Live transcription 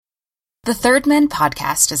The Third Men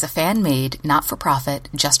podcast is a fan-made, not-for-profit,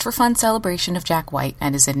 just-for-fun celebration of Jack White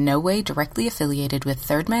and is in no way directly affiliated with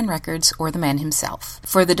Third Man Records or the man himself.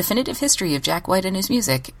 For the definitive history of Jack White and his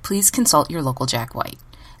music, please consult your local Jack White.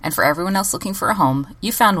 And for everyone else looking for a home,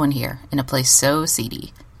 you found one here, in a place so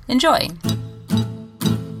seedy. Enjoy!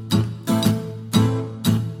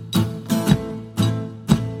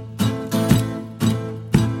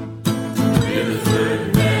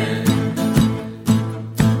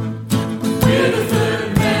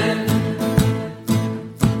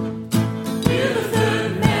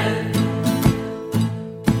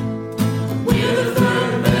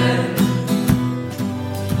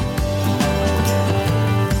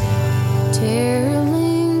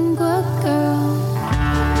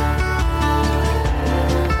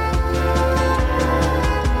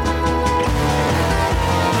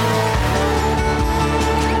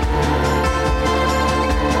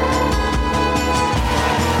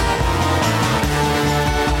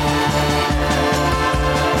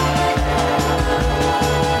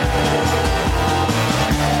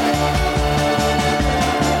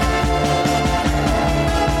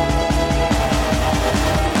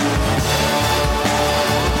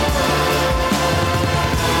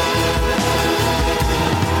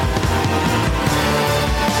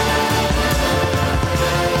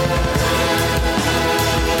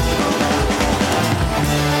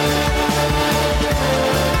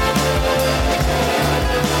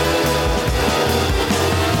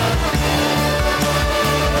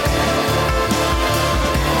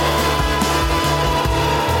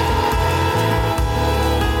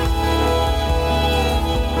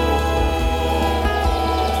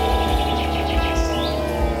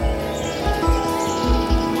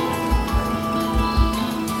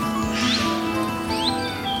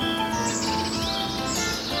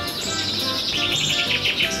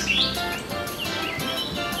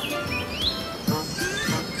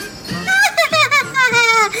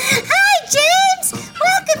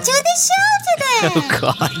 Oh,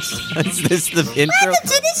 God. Is this the intro? Welcome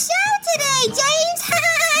to the show today, James.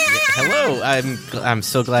 Hello. I'm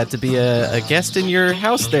so glad to be a guest in your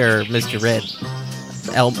house there, Mr. Red.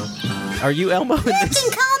 Are you Elmo in You this?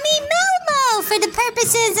 can call me Melmo for the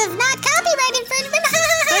purposes of not copyright infringement.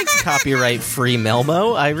 Thanks, copyright-free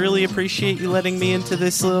Melmo. I really appreciate you letting me into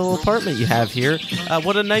this little apartment you have here.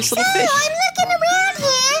 What a nice little fish. I'm looking around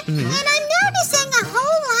here, and I'm noticing a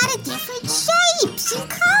whole lot of different shapes and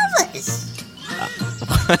colors.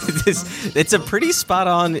 It's a pretty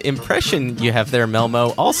spot-on impression you have there,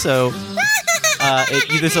 Melmo. Also,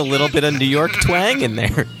 there's a little bit of New York twang in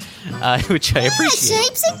there, which I appreciate.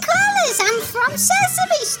 Shapes and colors. I'm from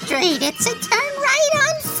Sesame Street. It's a turn right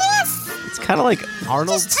on Fifth. It's kind of like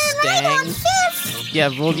Arnold Just turn Stang. right on Fifth.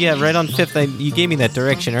 Yeah, right on Fifth. You gave me that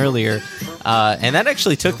direction earlier, and that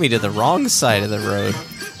actually took me to the wrong side of the road.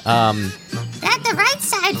 That's the right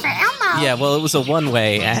side for Elmo. Yeah, well, it was a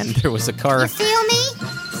one-way, and there was a car. You feel me,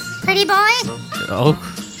 pretty boy? Oh.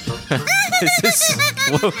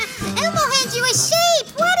 Whoa. Elmo hands you a shape.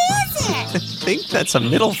 What is it? I think that's a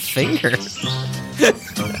middle finger. You got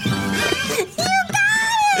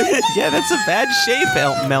it. Yeah, that's a bad shape,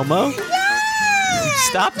 Melmo. Yeah.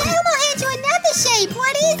 Stop. Elmo hands you another shape.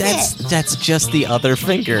 What is it? That's just the other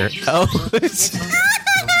finger. Oh.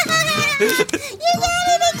 You got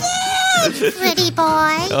it again, pretty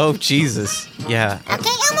boy. Oh, Jesus. Yeah.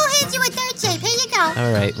 Okay, Elmo hands you a third shape. Here you go.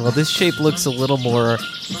 All right. Well, this shape looks a little more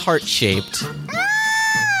heart-shaped. Yeah.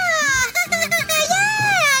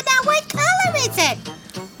 Now, what color is it?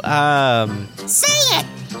 Say it.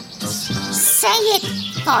 Say it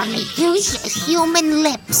for me. Use your human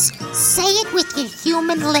lips. Say it with your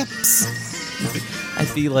human lips. I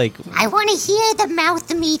feel like... I want to hear the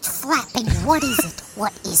mouth meat flapping. What is it?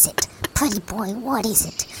 What is it? Pretty boy, what is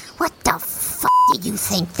it? What the f*** do you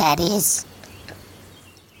think that is?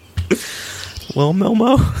 Well,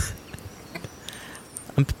 Melmo,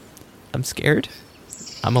 I'm scared.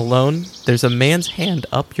 I'm alone. There's a man's hand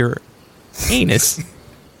up your anus,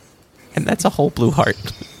 and that's a whole blue heart.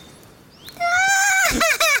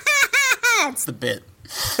 That's the bit.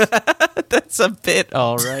 That's a bit,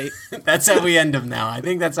 all right. That's how we end them now. I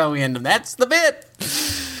think that's how we end them. That's the bit.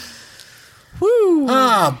 Woo!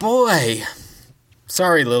 Ah, boy.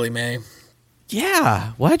 Sorry, Lily Mae.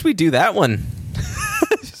 Yeah, why'd we do that one?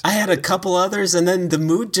 I had a couple others, and then the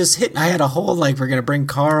mood just hit. I had a whole, like, we're going to bring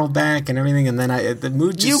Carl back and everything, and then the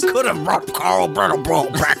mood just... You could have brought Carl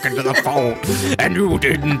Brittlebrough back into the fold, and you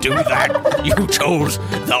didn't do that. You chose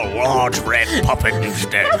the large red puppet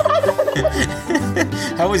instead.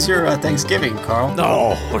 How was your Thanksgiving, Carl?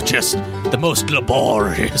 Oh, just the most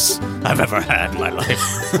laborious I've ever had in my life.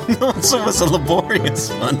 So it was a laborious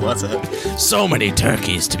one, was it? So many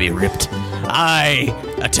turkeys to be ripped. I,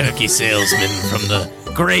 a turkey salesman from the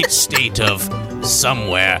great state of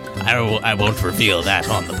somewhere. I won't reveal that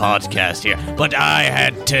on the podcast here, but I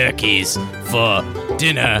had turkeys for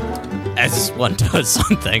dinner, as one does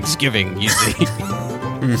on Thanksgiving, you see.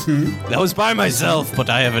 That was by myself, but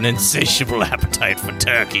I have an insatiable appetite for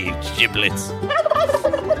turkey giblets.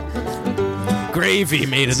 Gravy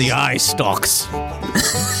made of the eye stalks.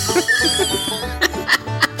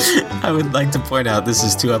 I would like to point out this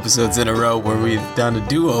is 2 episodes in a row where we've done a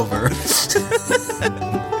do-over.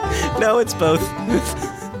 No, it's both.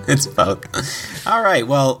 It's both. All right,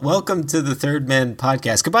 well, welcome to the Third Men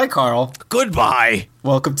Podcast. Goodbye, Carl. Goodbye.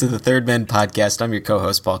 Welcome to the Third Men Podcast. I'm your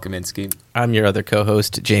co-host, Paul Kaminsky. I'm your other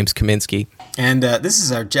co-host, James Kaminsky. And this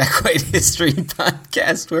is our Jack White History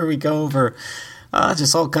Podcast where we go over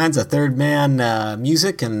just all kinds of Third Man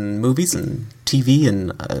music and movies and TV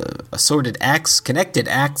and assorted acts, connected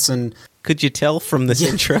acts. And could you tell from this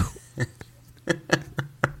intro?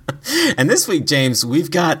 And this week, James,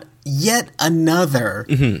 we've got yet another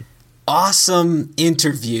awesome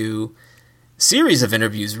series of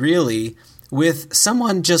interviews, really, with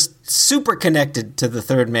someone just super connected to the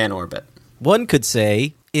Third Man orbit. One could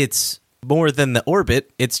say it's more than the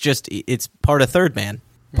orbit. It's part of Third Man.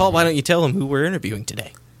 Paul, why don't you tell them who we're interviewing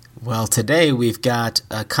today? Well, today we've got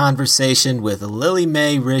a conversation with Lily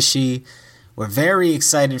Mae Rische. We're very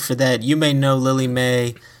excited for that. You may know Lily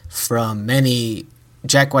Mae from many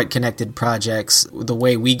Jack White connected projects. The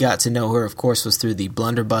way we got to know her, of course, was through the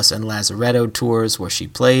Blunderbuss and Lazaretto tours where she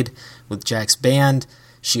played with Jack's band.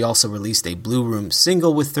 She also released a Blue Room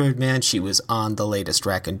single with Third Man. She was on the latest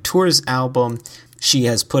Raconteurs album. She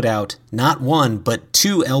has put out not 1, but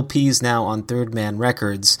 2 LPs now on Third Man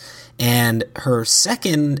Records. And her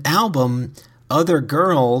second album, Other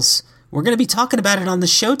Girls, we're going to be talking about it on the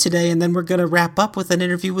show today, and then we're going to wrap up with an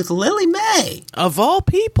interview with Lily Mae. Of all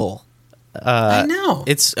people. I know.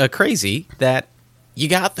 It's crazy that you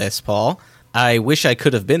got this, Paul. I wish I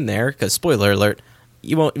could have been there, because, spoiler alert,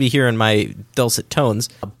 you won't be hearing my dulcet tones,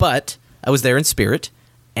 but I was there in spirit.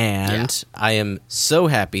 And I am so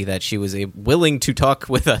happy that she was willing to talk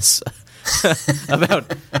with us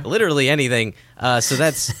about literally anything. So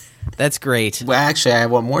that's great. Well, actually, I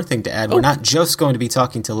have one more thing to add. We're not just going to be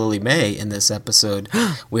talking to Lily Mae in this episode.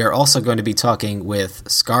 We are also going to be talking with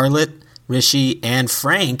Scarlett, Rische, and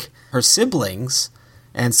Frank, her siblings.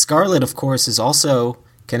 And Scarlett, of course, is also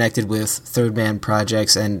connected with Third Man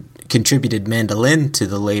projects and contributed mandolin to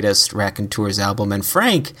the latest Raconteurs album. And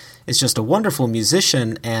Frank is just a wonderful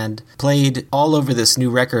musician and played all over this new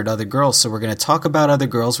record, Other Girls. So we're going to talk about Other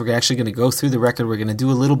Girls. We're actually going to go through the record. We're going to do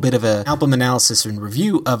a little bit of an album analysis and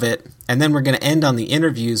review of it. And then we're going to end on the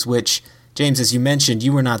interviews, which, James, as you mentioned,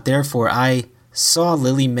 you were not there for. I saw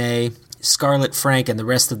Lily Mae, Scarlett, Frank, and the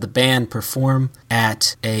rest of the band perform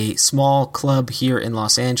at a small club here in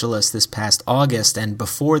Los Angeles this past August, and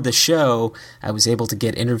before the show, I was able to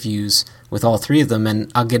get interviews with all 3 of them,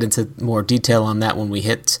 and I'll get into more detail on that when we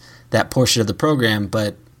hit that portion of the program,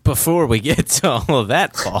 but... Before we get to all of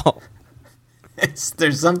that, Paul...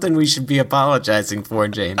 There's something we should be apologizing for,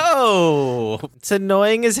 James. Oh! It's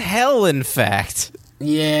annoying as hell, in fact.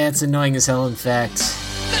 Yeah, it's annoying as hell, in fact.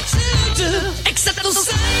 Except those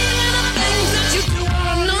things that you do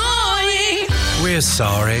are annoying. We're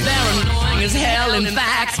sorry. They're annoying as hell, in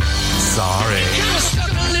fact. Sorry. Kinda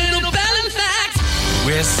stuck a little bell, in fact.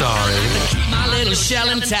 We're sorry. To keep my little shell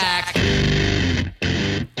intact.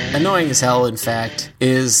 Annoying as hell, in fact,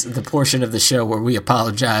 is the portion of the show where we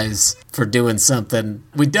apologize for doing something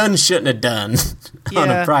we shouldn't have done on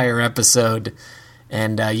a prior episode.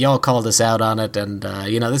 And y'all called us out on it, and,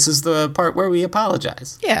 this is the part where we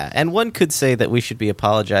apologize. Yeah, and one could say that we should be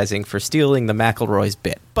apologizing for stealing the McElroy's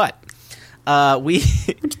bit, but we...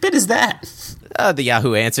 Which bit is that? The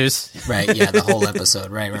Yahoo Answers. Right, yeah, the whole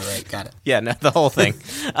episode. Right, got it. Yeah, no, the whole thing.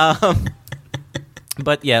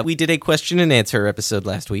 But yeah, we did a question and answer episode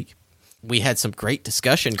last week. We had some great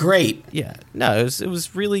discussion. Great. Yeah, no, it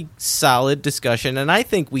was really solid discussion, and I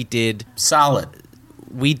think we did... Solid.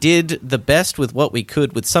 We did the best with what we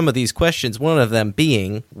could with some of these questions, one of them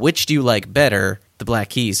being, which do you like better, the Black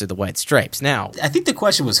Keys or the White Stripes? Now, I think the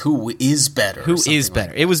question was who is better. Who is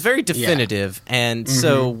better? It was very definitive, and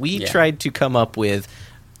so we tried to come up with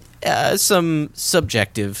some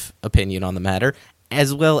subjective opinion on the matter,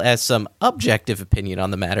 as well as some objective opinion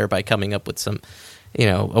on the matter by coming up with some,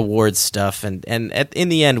 awards stuff. And in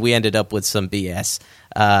the end, we ended up with some BS.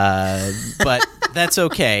 But that's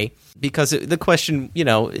okay, because the question,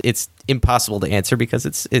 it's impossible to answer because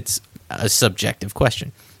it's a subjective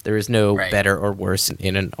question. There is no better or worse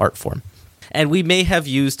in an art form. And we may have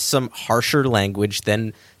used some harsher language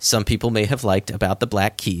than some people may have liked about the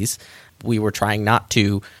Black Keys. We were trying not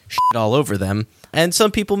to shit all over them, and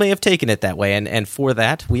some people may have taken it that way, and for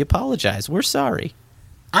that, we apologize. We're sorry.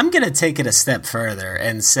 I'm going to take it a step further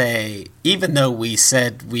and say, even though we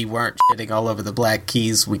said we weren't shitting all over the Black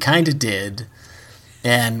Keys, we kind of did.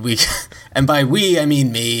 And and by we, I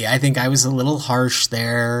mean me. I think I was a little harsh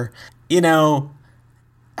there.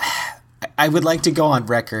 I would like to go on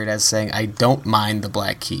record as saying I don't mind the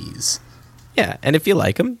Black Keys. Yeah, and if you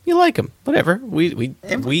like them, you like them. Whatever.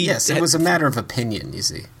 Yes, it was a matter of opinion, you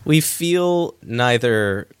see. We feel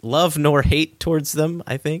neither love nor hate towards them,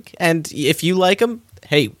 I think. And if you like them,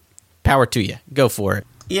 hey, power to you. Go for it.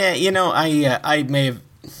 Yeah, I may have...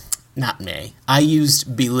 Not may. I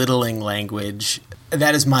used belittling language.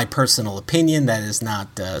 That is my personal opinion. That is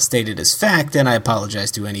not stated as fact, and I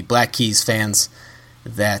apologize to any Black Keys fans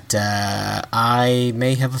that I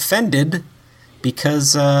may have offended,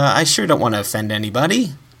 because I sure don't want to offend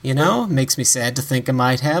anybody, It makes me sad to think I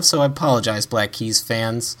might have, so I apologize, Black Keys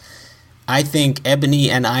fans. I think Ebony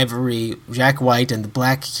and Ivory, Jack White, and the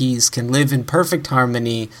Black Keys can live in perfect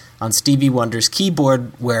harmony on Stevie Wonder's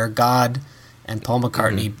keyboard, where God and Paul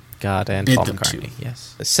McCartney God and bid Paul them McCartney, to.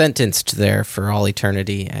 yes. Sentenced there for all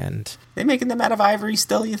eternity, and... They making them out of ivory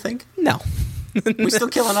still, you think? No. We still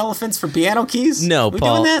killing elephants for piano keys? No, we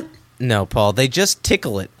Paul. doing that? No, Paul. They just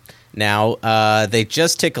tickle it. Now, they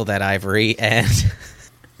just tickle that ivory, and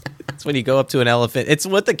it's when you go up to an elephant. It's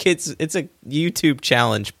what the kids... It's a YouTube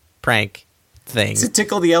challenge prank thing. To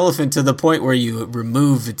tickle the elephant to the point where you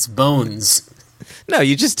remove its bones. No,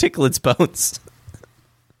 you just tickle its bones.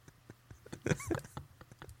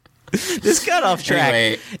 This got off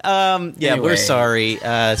track. Anyway, we're sorry.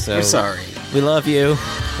 we're sorry. We love you.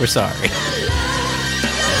 We're sorry.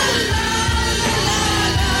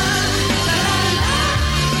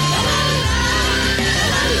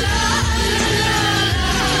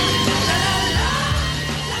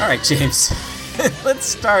 All right, James. Let's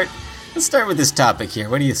start with this topic here.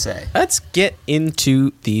 What do you say? Let's get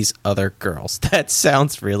into these other girls. That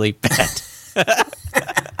sounds really bad.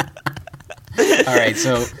 All right,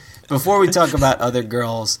 so before we talk about other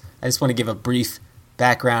girls, I just want to give a brief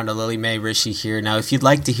background to Lily Mae Rischi here. Now, if you'd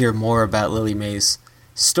like to hear more about Lily Mae's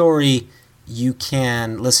story, you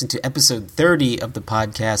can listen to episode 30 of the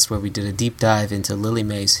podcast, where we did a deep dive into Lily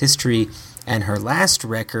Mae's history and her last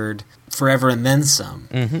record, Forever and Then Some,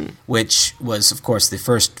 which was, of course, the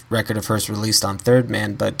first record of hers released on Third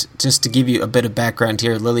Man. But just to give you a bit of background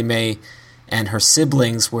here, Lily Mae and her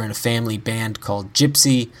siblings were in a family band called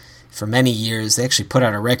Gypsy for many years. They actually put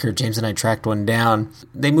out a record. James and I tracked one down.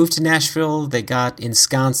 They moved to Nashville. They got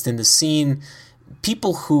ensconced in the scene.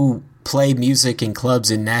 People who play music in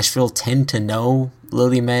clubs in Nashville tend to know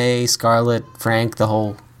Lily Mae, Scarlett, Frank, the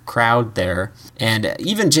whole crowd there. And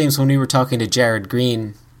even, James, when we were talking to Jared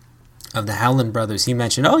Green of the Howland Brothers, he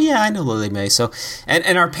mentioned, oh yeah, I know Lily Mae. So,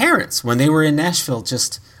 and our parents, when they were in Nashville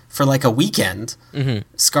just for like a weekend,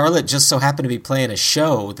 Scarlett just so happened to be playing a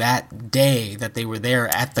show that day that they were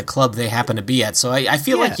there at the club they happened to be at. So I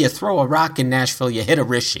feel like you throw a rock in Nashville, you hit a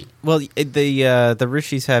Rischi. Well, the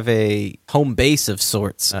Rischis have a home base of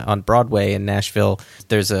sorts on Broadway in Nashville.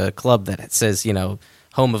 There's a club that says,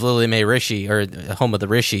 home of Lily Mae Rischi, or home of the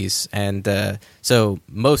Rischis. And so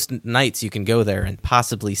most nights you can go there and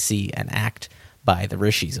possibly see an act by the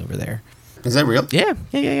Rischis over there. Is that real? Yeah.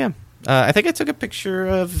 I think I took a picture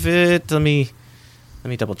of it. Let me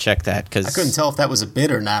double check that, because I couldn't tell if that was a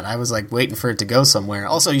bit or not. I was like waiting for it to go somewhere.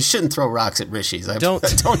 Also, you shouldn't throw rocks at Rischis. Don't.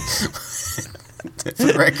 For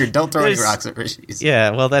the record, don't throw any rocks at Rischis. Yeah,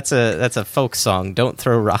 well, that's a folk song. Don't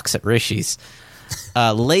throw rocks at Rischis.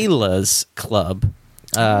 Layla's Club.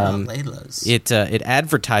 Layla's. It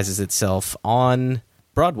advertises itself on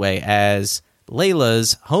Broadway as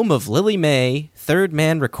Layla's, home of Lily Mae, third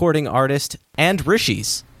man recording artist, and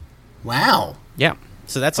Rischis. Wow. Yeah.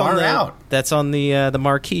 So that's Far on the out. That's on the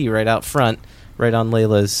marquee right out front, right on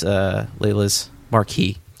Layla's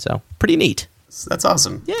marquee. So pretty neat. That's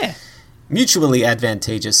awesome. Yeah. Mutually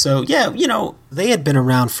advantageous. So yeah, they had been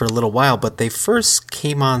around for a little while, but they first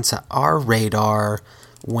came onto our radar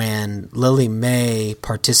when Lily Mae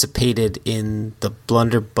participated in the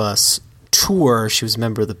Blunderbuss tour. She was a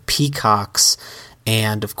member of the Peacocks,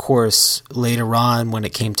 And, of course, later on, when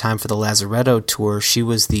it came time for the Lazaretto tour, she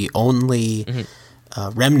was the only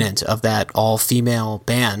remnant of that all-female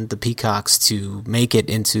band, the Peacocks, to make it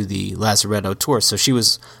into the Lazaretto tour. So she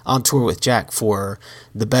was on tour with Jack for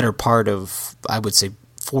the better part of, I would say,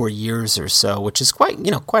 4 years or so, which is quite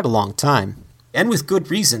a long time. And with good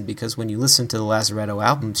reason, because when you listen to the Lazaretto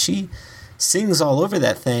album, she sings all over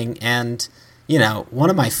that thing. And, one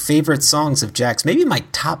of my favorite songs of Jack's, maybe my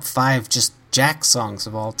top 5 just Jack songs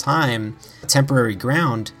of all time, Temporary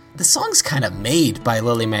Ground, the song's kind of made by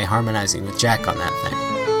Lily May harmonizing with Jack on that thing.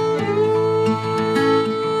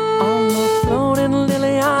 On the floating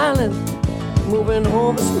Lily Island, moving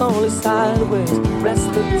over slowly sideways,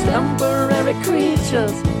 rest the temporary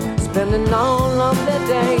creatures, spending all of their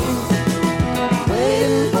days,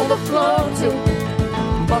 waiting for the flow to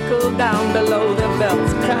buckle down below their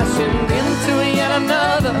belts, crashing into yet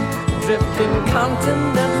another drifting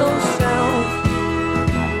continental shelf.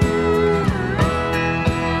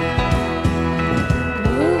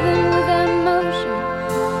 Moving without motion,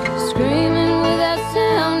 screaming without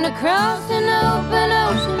sound, across an open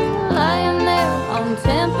ocean, lying there on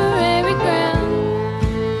temporary ground.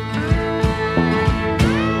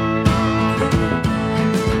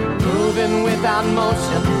 Moving without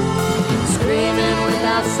motion, screaming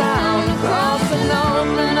without sound, across an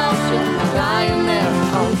open ocean, lying there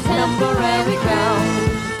on temporary ground.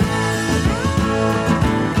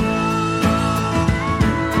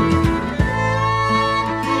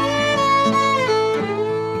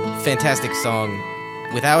 Fantastic song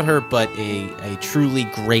without her, but a truly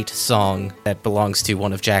great song that belongs to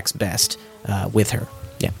one of Jack's best with her.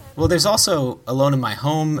 Yeah. Well, there's also Alone in My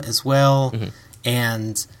Home as well,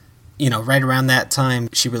 and right around that time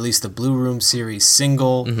she released the Blue Room series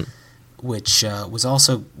single, which was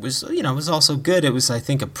also good. It was, I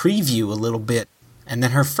think, a preview a little bit. And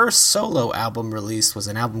then her first solo album release was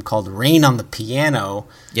an album called Rain on the Piano.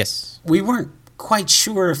 Yes. We weren't quite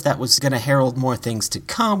sure if that was going to herald more things to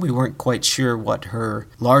come. We weren't quite sure what her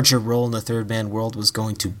larger role in the third man world was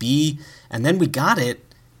going to be. And then we got it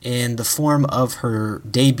in the form of her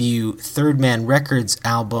debut Third Man Records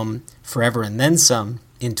album, Forever and Then Some,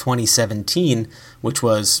 in 2017, which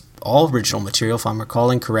was all original material, if I'm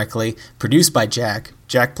recalling correctly, produced by Jack.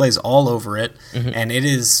 Jack plays all over it, and it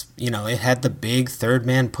is, it had the big third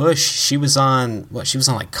man push. She was on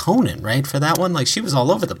like Conan, right, for that one? Like, she was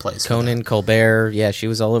all over the place. Conan, Colbert, yeah, she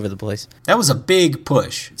was all over the place. That was a big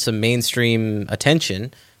push. Some mainstream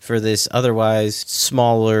attention for this otherwise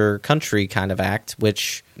smaller country kind of act,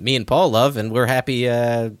 which me and Paul love, and we're happy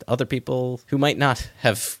other people who might not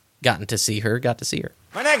have gotten to see her got to see her.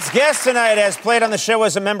 My next guest tonight has played on the show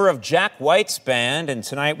as a member of Jack White's band, and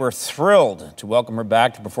tonight we're thrilled to welcome her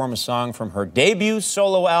back to perform a song from her debut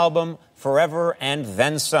solo album, Forever and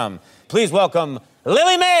Then Some. Please welcome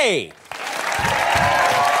Lily May!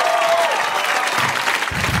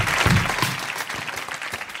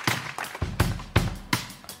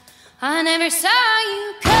 I never saw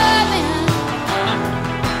you coming,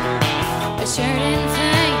 I sure didn't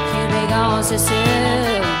think you'd be gone so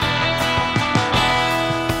soon.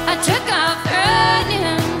 I took off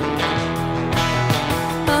running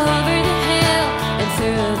over the hill and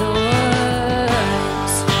through the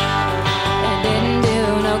woods. It didn't do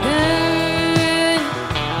no good.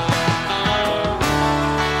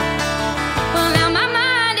 Well, now my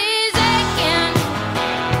mind is aching.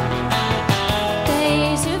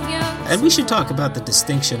 Days of young. And we should talk about the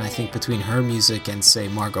distinction, I think, between her music and, say,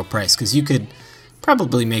 Margo Price, because you could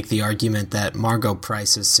probably make the argument that Margo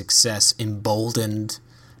Price's success emboldened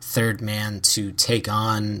Third Man to take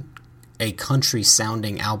on a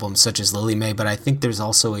country-sounding album such as Lily May, but I think there's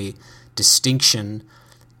also a distinction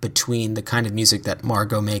between the kind of music that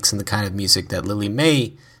Margo makes and the kind of music that Lily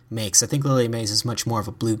May makes. I think Lily May's is much more of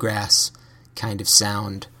a bluegrass kind of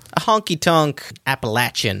sound. A honky-tonk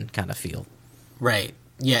Appalachian kind of feel. Right.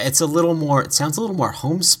 Yeah, it sounds a little more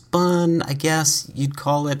homespun, I guess you'd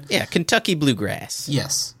call it. Yeah, Kentucky bluegrass.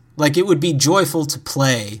 Yes. Like, it would be joyful to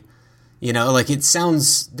play, like it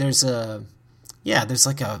sounds, there's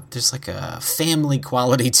like a family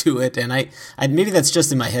quality to it, and I maybe that's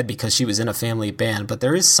just in my head because she was in a family band, but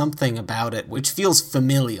there is something about it which feels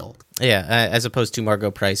familial. Yeah, as opposed to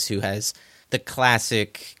Margo Price, who has the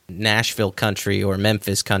classic Nashville country or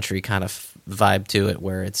Memphis country kind of vibe to it,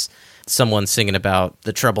 where it's someone singing about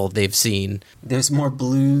the trouble they've seen. There's more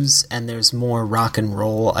blues and there's more rock and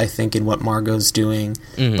roll, I think, in what Margo's doing.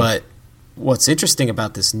 But what's interesting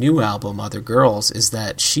about this new album, Other Girls, is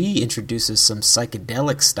that she introduces some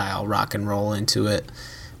psychedelic style rock and roll into it,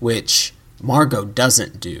 which Margo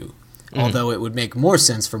doesn't do. Although it would make more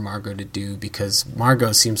sense for Margot to do, because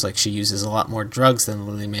Margot seems like she uses a lot more drugs than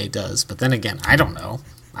Lily Mae does. But then again, I don't know.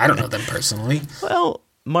 I don't know them personally. Well,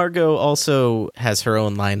 Margot also has her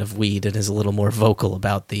own line of weed and is a little more vocal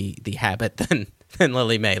about the habit than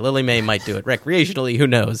Lily Mae. Lily Mae might do it recreationally, who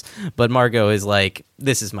knows? But Margot is like,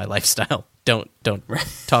 this is my lifestyle. Don't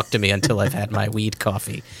talk to me until I've had my weed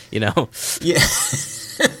coffee, you know? Yeah.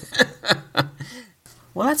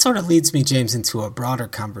 Well, that sort of leads me, James, into a broader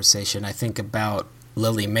conversation, I think, about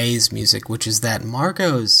Lily Mae's music, which is that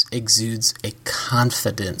Margot's exudes a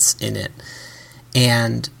confidence in it.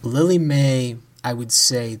 And Lily Mae, I would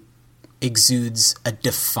say, exudes a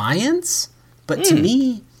defiance. But to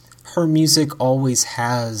me, her music always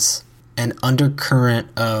has an undercurrent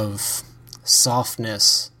of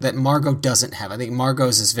softness that Margot doesn't have. I think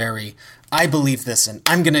Margot's is very, I believe this and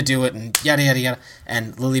I'm going to do it and yada, yada, yada.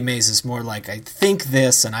 And Lily Mae's is more like, I think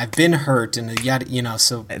this and I've been hurt and yada, you know,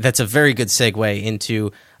 so. That's a very good segue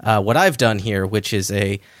into what I've done here, which is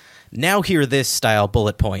a now hear this style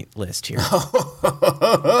bullet point list here. Good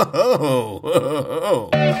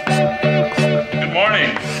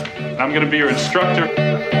morning. I'm going to be your instructor.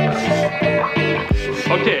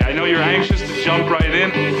 Okay, I know you're anxious to jump right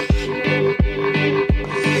in.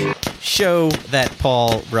 Show that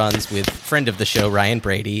Paul runs with friend of the show, Ryan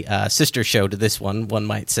Brady. Sister show to this one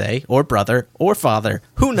might say, or brother, or father.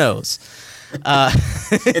 Who knows?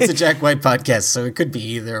 It's a Jack White podcast, so it could be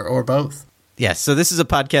either or both. Yes, so this is a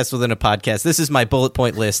podcast within a podcast. This is my bullet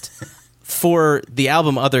point list for the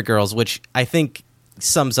album Other Girls, which I think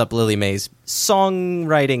sums up Lily Mae's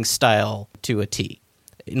songwriting style to a T,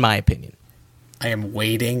 in my opinion. I am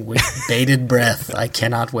waiting with bated breath. I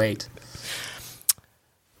cannot wait.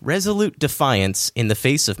 Resolute defiance in the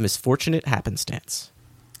face of misfortunate happenstance.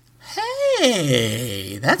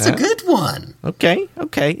 Hey, that's a good one. Okay.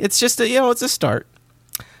 It's just it's a start.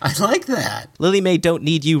 I like that. Lily Mae don't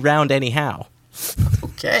need you round anyhow.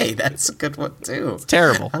 Okay, that's a good one too. It's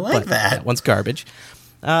terrible. I like that. That one's garbage.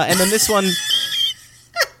 And then this one,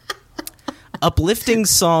 uplifting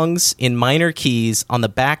songs in minor keys on the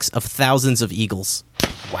backs of thousands of eagles.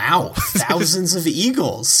 Wow, thousands of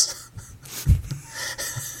eagles.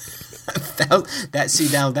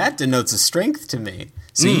 That denotes a strength to me.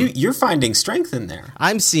 So you're finding strength in there.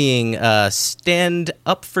 I'm seeing stand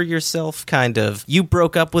up for yourself kind of, you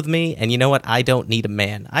broke up with me, and you know what? I don't need a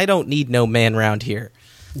man. I don't need no man around here.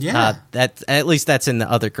 Yeah. At least that's in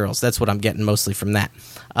the Other Girls. That's what I'm getting mostly from that.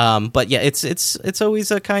 But yeah, it's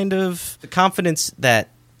always a kind of confidence that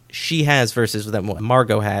she has versus that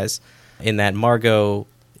Margot has, in that Margot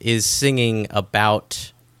is singing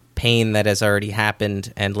about pain that has already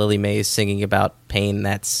happened, and Lily Mae is singing about pain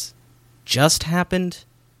that's just happened.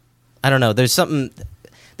 I don't know. There's something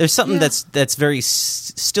that's very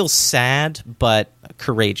still sad but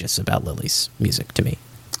courageous about Lily's music to me.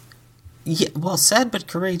 Yeah, well, sad but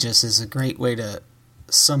courageous is a great way to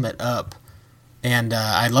sum it up. And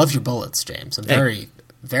I love your bullets, James. I'm very,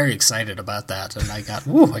 very excited about that. And I got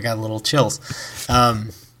a little chills.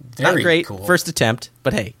 Very Not great cool. First attempt,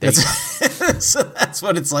 but hey, there you go. So that's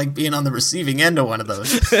what it's like being on the receiving end of one of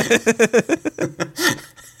those.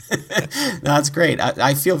 No, it's great.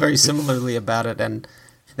 I feel very similarly about it, and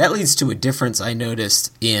that leads to a difference I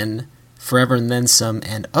noticed in Forever and Then Some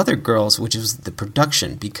and Other Girls, which is the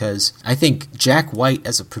production, because I think Jack White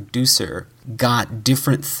as a producer got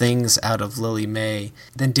different things out of Lily Mae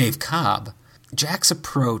than Dave Cobb. Jack's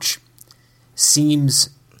approach seems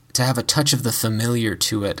to have a touch of the familiar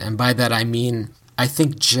to it, and by that I mean I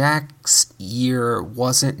think Jack's ear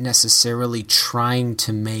wasn't necessarily trying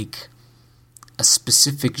to make a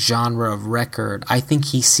specific genre of record. I think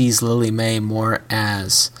he sees Lily Mae more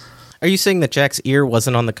as... Are you saying that Jack's ear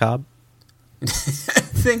wasn't on the cob? I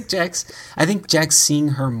think Jack's seeing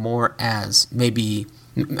her more as maybe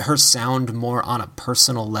her sound more on a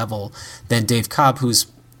personal level than Dave Cobb, who's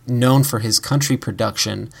known for his country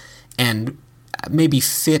production and maybe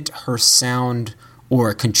fit her sound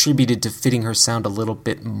or contributed to fitting her sound a little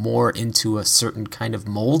bit more into a certain kind of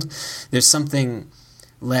mold. There's something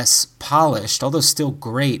less polished, although still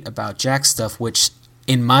great, about Jack's stuff, which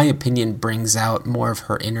in my opinion brings out more of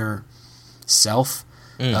her inner self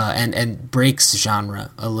and breaks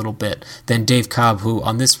genre a little bit than Dave Cobb, who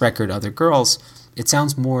on this record, Other Girls, it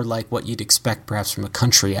sounds more like what you'd expect perhaps from a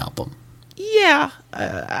country album. Yeah,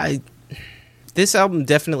 this album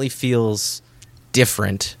definitely feels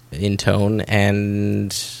different in tone,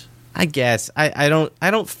 and I guess I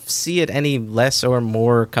don't see it any less or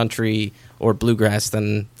more country or bluegrass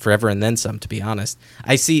than Forever and Then Some, to be honest.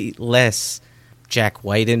 I see less Jack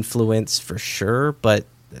White influence for sure, but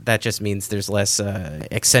that just means there's less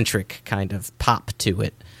eccentric kind of pop to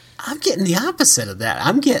it. I'm getting the opposite of that.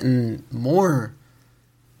 I'm getting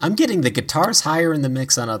the guitars higher in the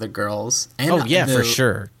mix on Other Girls. And for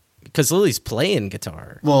sure. Because Lily's playing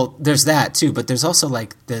guitar. Well, there's that too, but there's also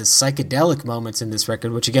like the psychedelic moments in this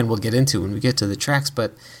record, which again we'll get into when we get to the tracks,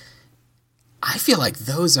 but I feel like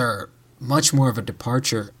those are much more of a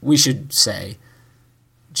departure, we should say.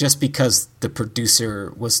 Just because the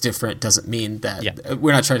producer was different doesn't mean that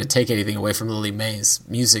we're not trying to take anything away from Lily May's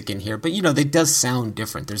music in here, but they does sound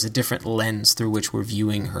different. There's a different lens through which we're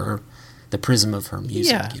viewing her, the prism of her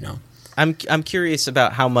music, I'm curious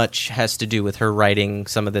about how much has to do with her writing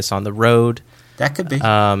some of this on the road. That could be.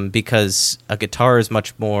 Because a guitar is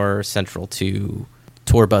much more central to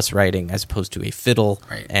tour bus writing as opposed to a fiddle.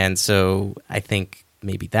 Right. And so I think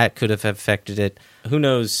maybe that could have affected it. Who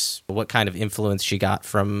knows what kind of influence she got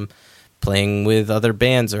from playing with other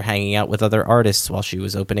bands or hanging out with other artists while she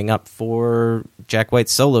was opening up for Jack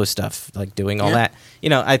White's solo stuff, like doing all that.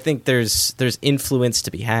 I think there's influence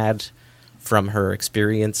to be had from her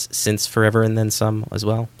experience since Forever and Then Some as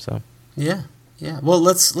well. So yeah. Well,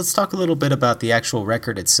 let's talk a little bit about the actual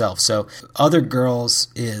record itself. So, Other Girls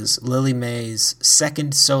is Lily May's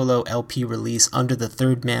second solo LP release under the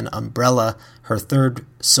Third Man umbrella, her third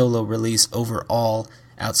solo release overall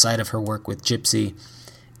outside of her work with Gypsy.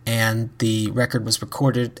 And the record was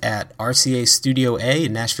recorded at RCA Studio A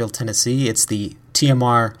in Nashville, Tennessee. It's the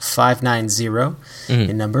TMR 590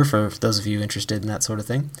 in number for those of you interested in that sort of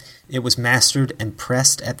thing. It was mastered and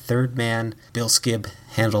pressed at Third Man. Bill Skibb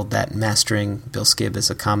handled that mastering. Bill Skibb is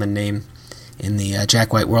a common name in the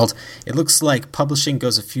Jack White world. It looks like publishing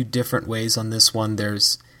goes a few different ways on this one.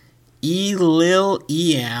 There's Lil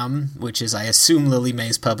Eam, which is, I assume, Lily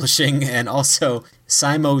May's publishing, and also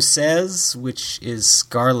Simo Says, which is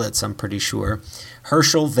Scarlett's, I'm pretty sure.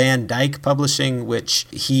 Herschel Van Dyke Publishing, which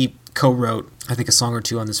he co-wrote, I think, a song or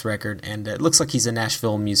two on this record, and it looks like he's a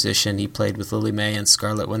Nashville musician. He played with Lily May and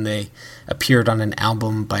Scarlett when they appeared on an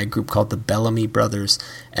album by a group called the Bellamy Brothers.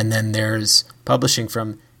 And then there's publishing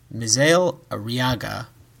from Misael Arriaga.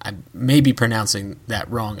 I may be pronouncing that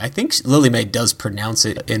wrong. I think Lily May does pronounce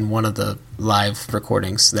it in one of the live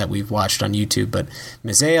recordings that we've watched on YouTube, but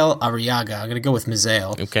Misael Arriaga. I'm going to go with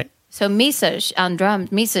Misael. Okay. So Misa on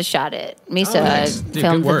drums, Misa shot it. Misa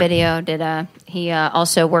filmed the video. He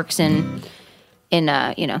also works in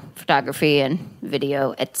photography and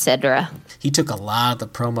video, etc. He took a lot of the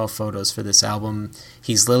promo photos for this album.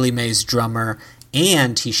 He's Lily May's drummer,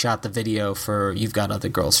 and he shot the video for You've Got Other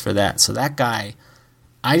Girls for that. So that guy,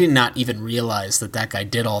 I did not even realize that guy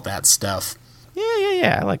did all that stuff.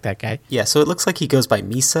 Yeah, I like that guy. Yeah, so it looks like he goes by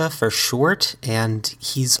Misa for short, and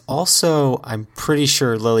he's also, I'm pretty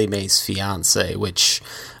sure, Lily May's fiance, which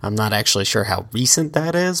I'm not actually sure how recent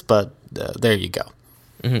that is, but there you go.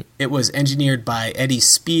 Mm-hmm. It was engineered by Eddie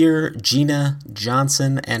Spear, Gina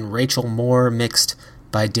Johnson, and Rachel Moore, mixed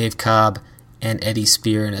by Dave Cobb and Eddie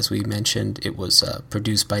Spear, and as we mentioned, it was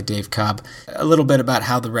produced by Dave Cobb. A little bit about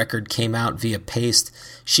how the record came out via Paste.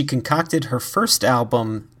 She concocted her first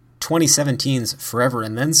album, 2017's Forever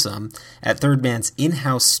and Then Some, at Third Man's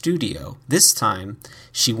in-house studio. This time,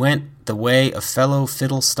 she went the way of fellow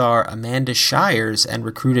fiddle star Amanda Shires and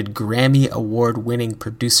recruited Grammy Award-winning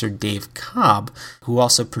producer Dave Cobb, who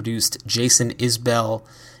also produced Jason Isbell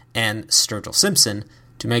and Sturgill Simpson,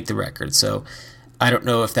 to make the record. So I don't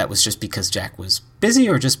know if that was just because Jack was busy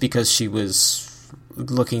or just because she was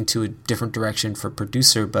looking to a different direction for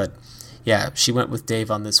producer, but yeah, she went with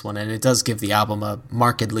Dave on this one, and it does give the album a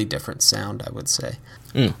markedly different sound, I would say.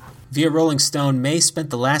 Via Rolling Stone, May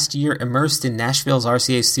spent the last year immersed in Nashville's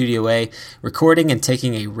RCA Studio A, recording and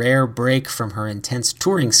taking a rare break from her intense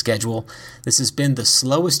touring schedule. This has been the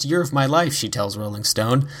slowest year of my life, she tells Rolling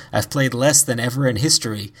Stone. I've played less than ever in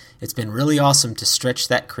history. It's been really awesome to stretch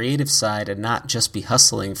that creative side and not just be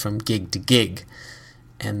hustling from gig to gig.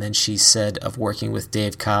 And then she said of working with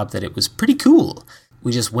Dave Cobb that it was pretty cool.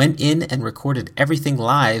 We just went in and recorded everything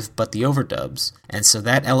live but the overdubs, and so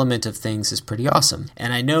that element of things is pretty awesome.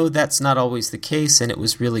 And I know that's not always the case, and it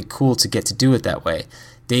was really cool to get to do it that way.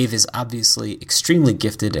 Dave is obviously extremely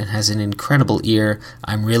gifted and has an incredible ear.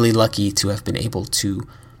 I'm really lucky to have been able to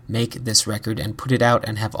make this record and put it out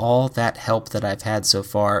and have all that help that I've had so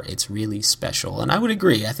far. It's really special. And I would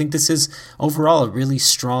agree. I think this is overall a really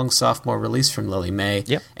strong sophomore release from Lily May.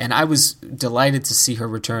 Yep. And I was delighted to see her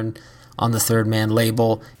return on the Third Man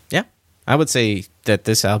label. Yeah, I would say that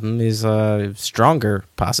this album is stronger,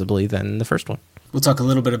 possibly, than the first one. We'll talk a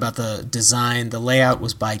little bit about the design. The layout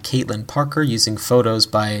was by Caitlin Parker, using photos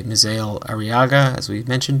by Misael Arriaga, as we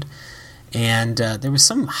mentioned. And there was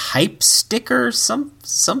some hype sticker, some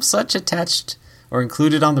such attached or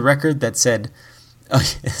included on the record that said,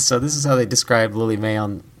 So this is how they describe Lily May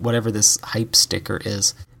on whatever this hype sticker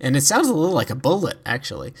is. And it sounds a little like a bullet,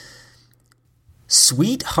 actually.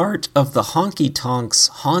 Sweetheart of the honky tonks,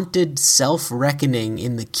 haunted self-reckoning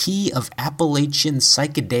in the key of Appalachian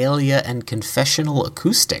psychedelia and confessional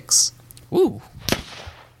acoustics. Ooh.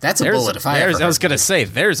 That's a bullet if I ever heard I was going to say,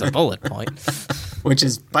 there's a bullet point. Which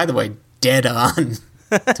is, by the way, dead on.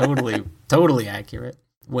 Totally accurate.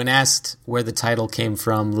 When asked where the title came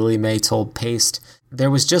from, Lily May told Paste,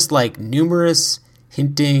 there was just like numerous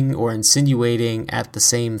hinting or insinuating at the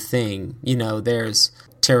same thing. You know, there's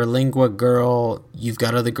Terralingua girl, you've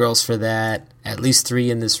got other girls for that, at least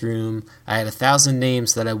 3 in this room. I had 1,000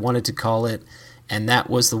 names that I wanted to call it, and that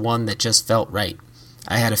was the one that just felt right.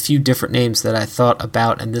 I had a few different names that I thought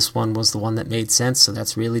about, and this one was the one that made sense, so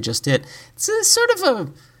that's really just it. It's a sort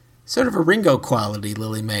of a Ringo quality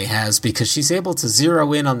Lily May has, because she's able to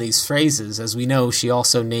zero in on these phrases. As we know, she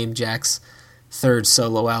also named Jack's 3rd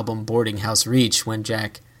solo album Boarding House Reach when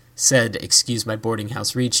Jack said, "Excuse my boarding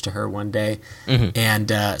house reach" to her one day. Mm-hmm.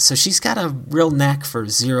 And so she's got a real knack for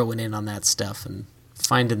zeroing in on that stuff and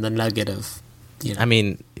finding the nugget of, you know. I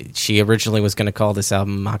mean, she originally was going to call this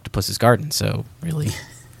album Octopus's Garden, so really,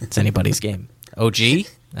 it's anybody's game. OG?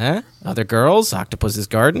 Other girls? Octopus's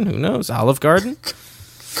Garden? Who knows? Olive Garden?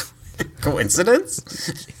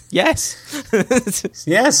 Coincidence? Yes.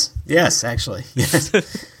 Yes, actually. Yes.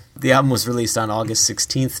 The album was released on August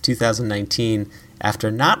 16th, 2019.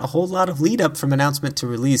 After not a whole lot of lead-up from announcement to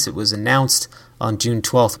release, it was announced on June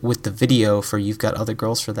 12th with the video for You've Got Other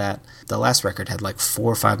Girls for That. The last record had like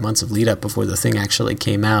 4 or 5 months of lead-up before the thing actually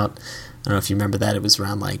came out. I don't know if you remember that. It was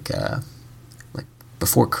around like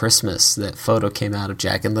before Christmas that photo came out of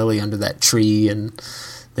Jack and Lily under that tree, and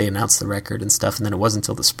they announced the record and stuff, and then it wasn't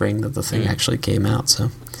until the spring that the thing actually came out.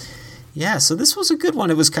 So, yeah, so this was a good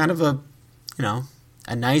one. It was kind of a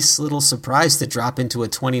nice little surprise to drop into a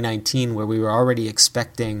 2019 where we were already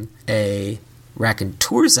expecting a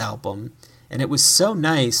Raconteurs album, and it was so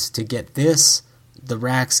nice to get this, the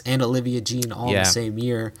Rax, and Olivia Jean all in the same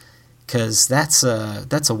year, because that's a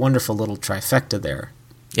wonderful little trifecta there.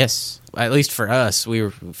 Yes, at least for us, we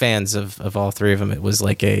were fans of all 3 of them. It was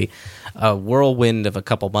like a whirlwind of a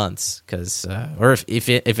couple months, because, or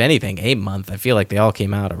if anything, a month. I feel like they all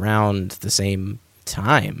came out around the same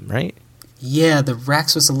time, right? Yeah, the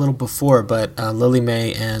Rax was a little before, but Lily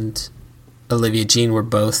May and Olivia Jean were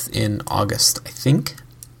both in August, I think.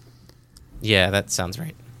 Yeah, that sounds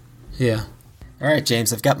right. Yeah. All right,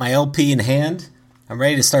 James, I've got my LP in hand. I'm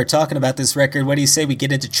ready to start talking about this record. What do you say we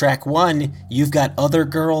get into track 1? You've Got Other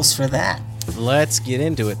Girls for That. Let's get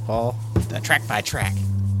into it, Paul. Track by track.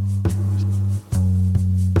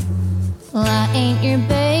 Well, I ain't your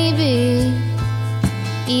baby,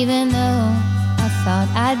 even though I thought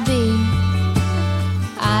I'd be.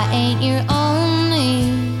 I ain't your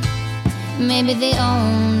only, maybe the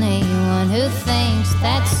only one who thinks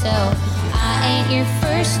that's so. I ain't your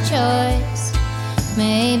first choice,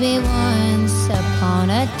 maybe once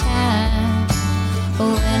upon a time,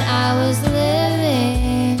 when I was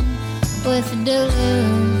living with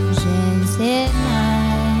delusions at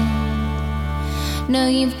night. No,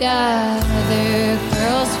 you've got other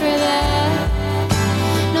girls for that.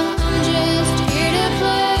 No, I'm just here to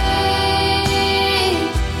play.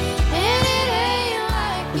 And it ain't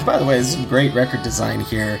like. Which, by the way, is some great record design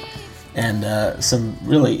here, and some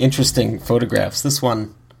really interesting photographs. This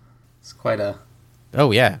one is quite a...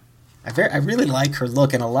 Oh, yeah. I really like her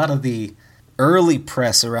look, and a lot of the early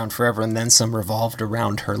press around Forever and Then Some revolved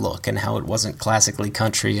around her look and how it wasn't classically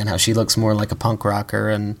country and how she looks more like a punk rocker.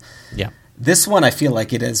 And yeah, this one, I feel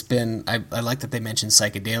like it has been... I like that they mentioned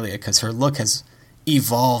psychedelia, because her look has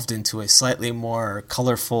evolved into a slightly more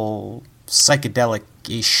colorful,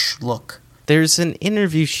 psychedelic-ish look. There's an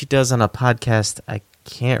interview she does on a podcast. I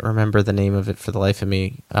can't remember the name of it for the life of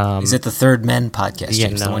me. Is it the Third Men podcast,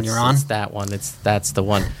 James, the one you're on? It's that one. That's the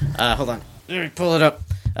one. Hold on. Let me pull it up.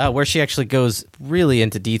 Where she actually goes really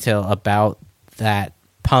into detail about that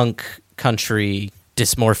punk country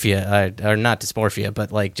dysmorphia, or not dysmorphia,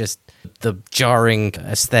 but like just the jarring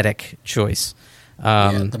aesthetic choice.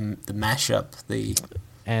 The mashup.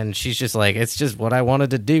 And she's just like, it's just what I wanted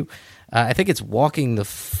to do. I think it's Walking the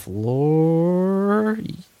Floor.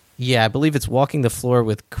 Yeah, I believe it's Walking the Floor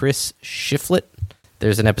with Chris Shiflett.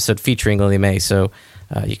 There's an episode featuring Lily May, so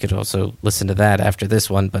you could also listen to that after this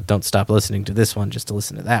one, but don't stop listening to this one just to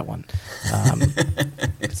listen to that one.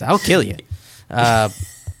 'Cause I'll kill you.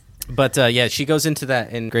 But yeah, she goes into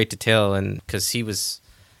that in great detail, and because he was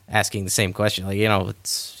asking the same question, like,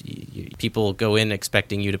 people go in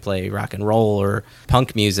expecting you to play rock and roll or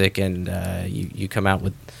punk music, and you come out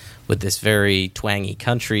with with this very twangy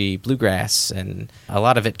country bluegrass, and a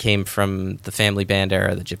lot of it came from the family band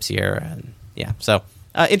era, the Gypsy era, and so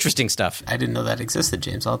interesting stuff. I didn't know that existed,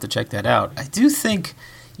 James. I'll have to check that out. I do think,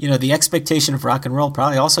 the expectation of rock and roll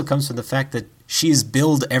probably also comes from the fact that she's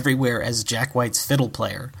billed everywhere as Jack White's fiddle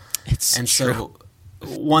player. It's and true. So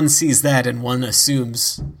one sees that and one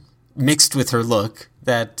assumes, mixed with her look,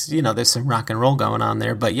 that, there's some rock and roll going on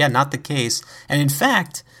there. But yeah, not the case. And in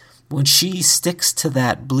fact, when she sticks to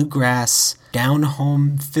that bluegrass,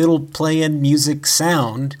 down-home, fiddle-playing music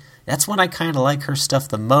sound, that's when I kind of like her stuff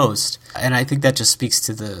the most. And I think that just speaks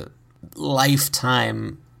to the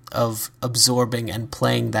lifetime of absorbing and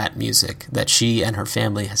playing that music that she and her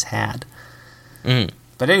family has had.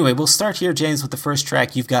 But anyway, we'll start here, James, with the first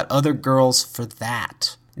track. You've got Other Girls for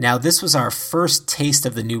That. Now, this was our first taste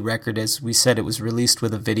of the new record. As we said, it was released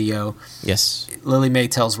with a video. Yes. Lily Mae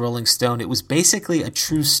tells Rolling Stone, it was basically a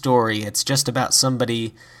true story. It's just about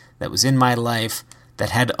somebody that was in my life that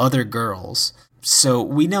had other girls. So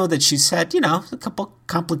we know that she's had, a couple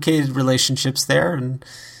complicated relationships there, and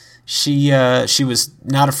she was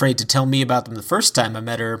not afraid to tell me about them the first time I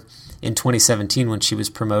met her in 2017 when she was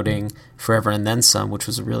promoting Forever and Then Some, which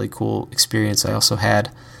was a really cool experience I also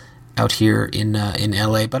had out here in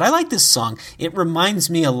LA. But I like this song. It reminds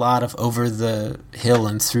me a lot of Over the Hill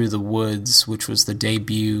and Through the Woods, which was the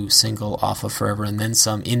debut single off of Forever and Then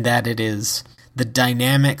Some, in that the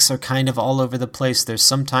dynamics are kind of all over the place. There's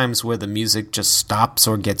sometimes where the music just stops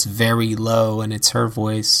or gets very low and it's her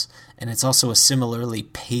voice. And it's also a similarly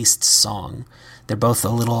paced song. They're both a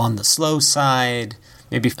little on the slow side.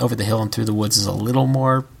 Maybe Over the Hill and Through the Woods is got a little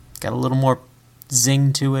more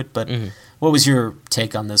zing to it. But what was your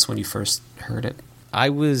take on this when you first heard it? I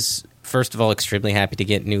was, first of all, extremely happy to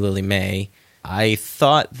get new Lily Mae. I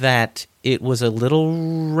thought that it was a little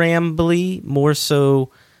rambly, more so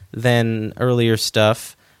than earlier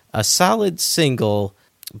stuff. A solid single,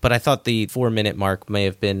 but I thought the 4-minute mark may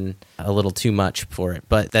have been a little too much for it.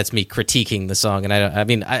 But that's me critiquing the song, and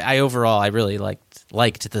I overall I really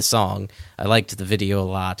liked the song. I liked the video a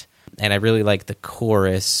lot, and I really liked the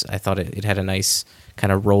chorus. I thought it had a nice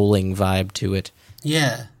kind of rolling vibe to it.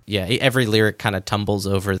 Yeah. Yeah, every lyric kind of tumbles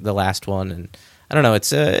over the last one, and I don't know,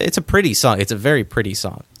 it's a pretty song. It's a very pretty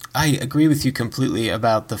song. I agree with you completely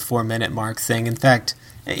about the 4-minute mark thing. In fact,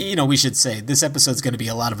 we should say this episode's going to be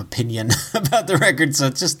a lot of opinion about the record, so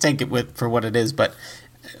just take it for what it is. But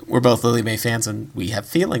we're both Lily Mae fans, and we have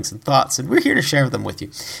feelings and thoughts, and we're here to share them with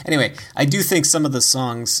you. Anyway, I do think some of the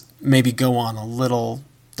songs maybe go on a little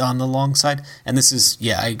on the long side, and this is,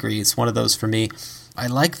 I agree, it's one of those for me. I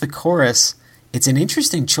like the chorus. It's an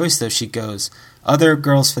interesting choice, though. She goes, Other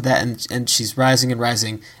Girls for That, and she's rising and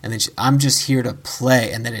rising, and then I'm just here to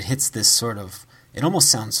play, and then it hits this sort of, it almost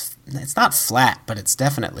sounds, it's not flat, but it's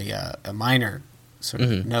definitely a minor sort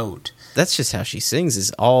of note. That's just how she sings,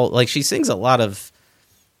 is all, like, she sings a lot of,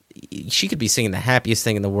 she could be singing the happiest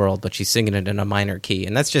thing in the world, but she's singing it in a minor key,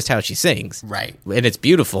 and that's just how she sings. Right. And it's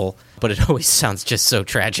beautiful, but it always sounds just so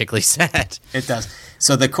tragically sad. It does.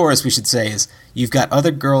 So the chorus, we should say, is, you've got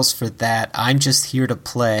other girls for that, I'm just here to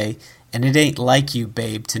play, and it ain't like you,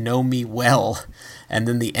 babe, to know me well. And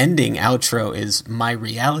then the ending outro is, my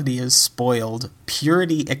reality is spoiled,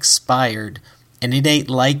 purity expired, and it ain't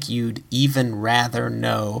like you'd even rather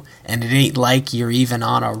know, and it ain't like you're even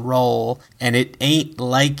on a roll, and it ain't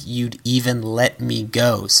like you'd even let me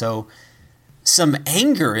go. So some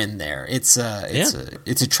anger in there. It's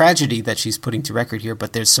a tragedy that she's putting to record here,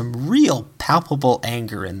 but there's some real palpable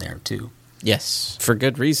anger in there too. Yes, for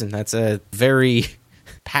good reason. That's a very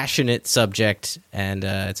passionate subject, and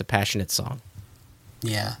it's a passionate song.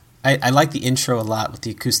 Yeah. I like the intro a lot with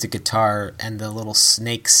the acoustic guitar and the little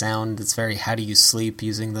snake sound that's very How Do You Sleep,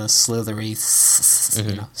 using the slithery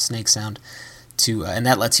snake sound to and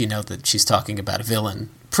that lets you know that she's talking about a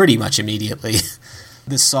villain pretty much immediately.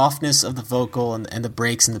 The softness of the vocal and the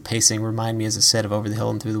breaks and the pacing remind me, as I said, of Over the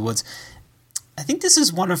Hill and Through the Woods. I think this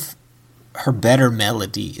is one of her better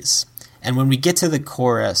melodies. And when we get to the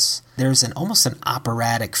chorus, there's almost an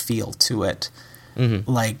operatic feel to it.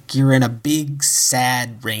 Like you're in a big,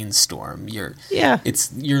 sad rainstorm. You're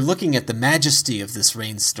looking at the majesty of this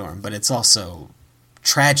rainstorm, but it's also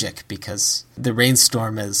tragic because the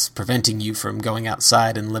rainstorm is preventing you from going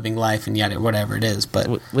outside and living life and yet whatever it is.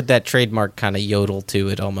 But with that trademark kind of yodel to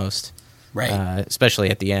it almost. Right.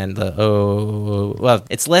 Especially at the end. Well,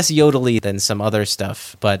 it's less yodely than some other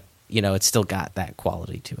stuff, but, it's still got that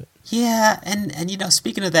quality to it. Yeah, and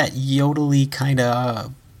speaking of that yodely kind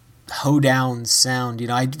of hoedown sound,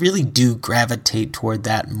 I really do gravitate toward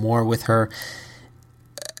that more with her.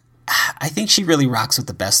 I think she really rocks with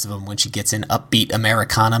the best of them when she gets in upbeat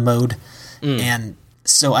Americana mode. And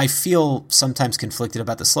So I feel sometimes conflicted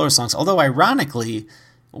about the slower songs, although ironically,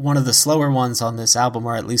 one of the slower ones on this album,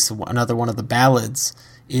 or at least another one of the ballads,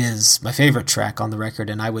 is my favorite track on the record,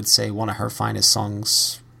 and I would say one of her finest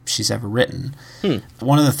songs she's ever written.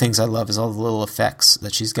 One of the things I love is all the little effects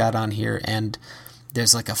that she's got on here, and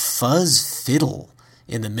there's like a fuzz fiddle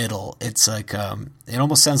in the middle. It's like it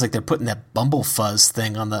almost sounds like they're putting that bumble fuzz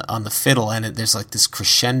thing on the fiddle, and there's like this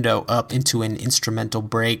crescendo up into an instrumental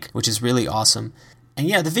break, which is really awesome. And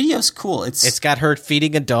yeah, the video's cool. It's got her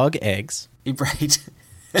feeding a dog eggs, right?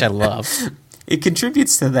 Which I love. It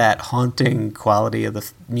contributes to that haunting quality of the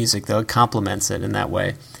music, though. It complements it in that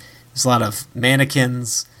way. There's a lot of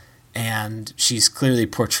mannequins, and she's clearly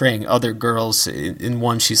portraying other girls. In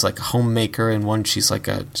one, she's like a homemaker, in one, she's like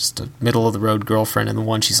just a middle-of-the-road girlfriend, and in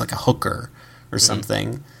one, she's like a hooker or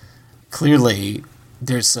something. Clearly,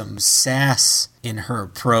 there's some sass in her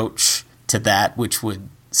approach to that, which would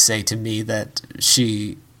say to me that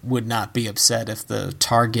she would not be upset if the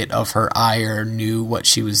target of her ire knew what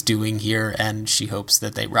she was doing here, and she hopes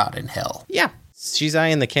that they rot in hell. Yeah. She's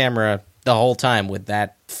eyeing the camera the whole time with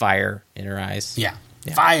that fire in her eyes. Yeah.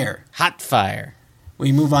 Fire. Hot fire.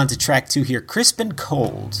 We move on to track 2 here, Crisp and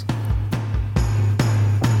Cold.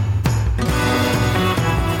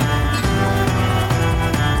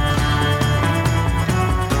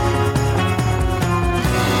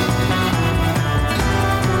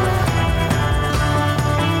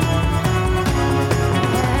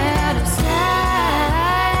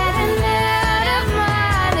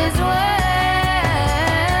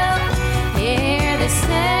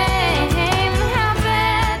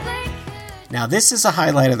 Now, this is a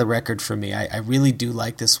highlight of the record for me. I really do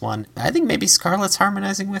like this one. I think maybe Scarlett's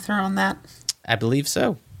harmonizing with her on that. I believe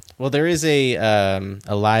so. Well, there is a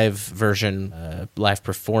live version, live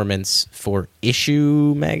performance for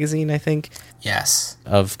Issue magazine, I think. Yes.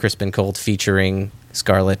 Of Crisp and Cold featuring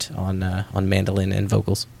Scarlett on mandolin and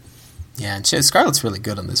vocals. Yeah, and Scarlett's really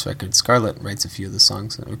good on this record. Scarlett writes a few of the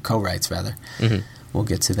songs, or co-writes, rather. Mm-hmm. We'll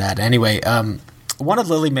get to that. Anyway, one of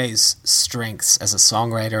Lily Mae's strengths as a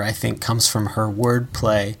songwriter, I think, comes from her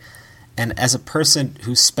wordplay. And as a person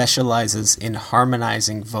who specializes in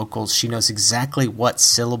harmonizing vocals, she knows exactly what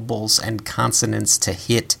syllables and consonants to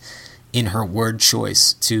hit in her word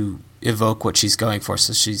choice to evoke what she's going for.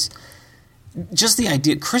 So she's just the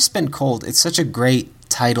idea, Crisp and Cold, it's such a great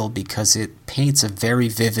title because it paints a very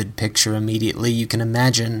vivid picture immediately. You can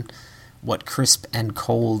imagine what crisp and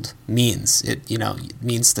cold means. It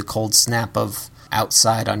means the cold snap of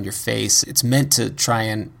outside on your face. It's meant to try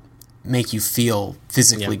and make you feel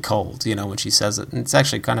physically cold, when she says it. And it's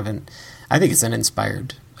actually kind of I think it's an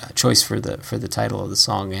inspired choice for the title of the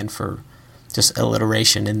song and for just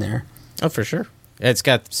alliteration in there. Oh, for sure. It's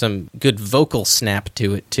got some good vocal snap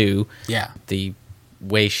to it, too. Yeah. The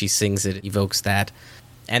way she sings it evokes that.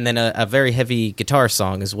 And then a very heavy guitar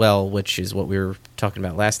song as well, which is what we were talking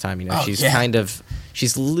about last time.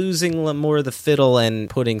 She's losing more of the fiddle and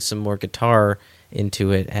putting some more guitar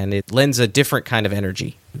into it, and it lends a different kind of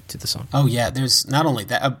energy to the song. Oh yeah, there's not only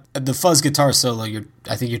that, the fuzz guitar solo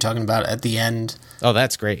I think you're talking about at the end. Oh,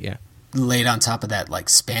 that's great, yeah. Laid on top of that like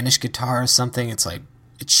Spanish guitar or something, it's like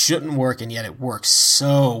it shouldn't work, and yet it works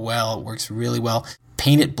so well. It works really well.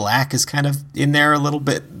 Painted Black is kind of in there a little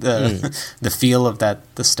bit, the feel of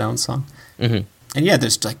the Stone song. Mm-hmm. And yeah,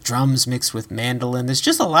 there's like drums mixed with mandolin. There's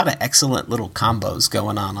just a lot of excellent little combos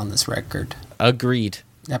going on this record. Agreed.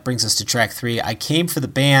 That brings us to track 3. I came for the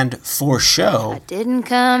band for show. I didn't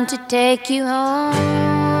come to take you home.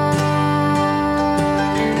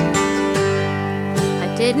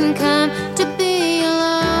 I didn't come to be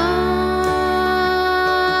alone.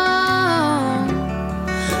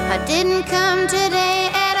 I didn't come today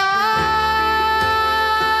at all.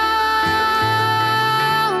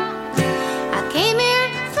 I came here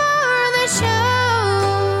for the show.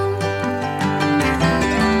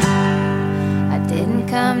 I didn't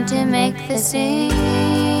come to make the scene.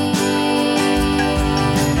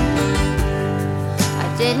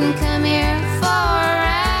 I didn't come here for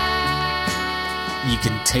you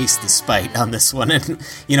can taste the spite on this one. And,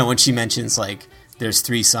 when she mentions, like, there's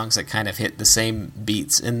 3 songs that kind of hit the same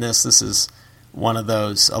beats in this. This is one of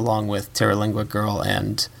those, along with Terralingua Girl,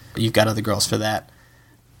 and You've Got Other Girls for That.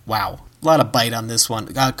 Wow. A lot of bite on this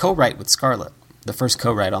one. Co-write with Scarlett. The first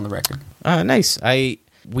co-write on the record. Nice.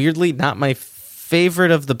 Weirdly, not my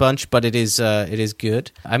favorite of the bunch, but it is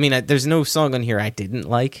good. I mean, there's no song on here I didn't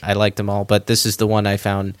like. I liked them all, but this is the one I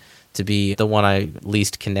found to be the one I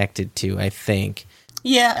least connected to, I think.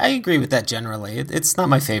 Yeah, I agree with that generally. It's not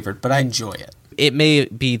my favorite, but I enjoy it. It may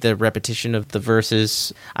be the repetition of the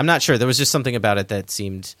verses. I'm not sure. There was just something about it that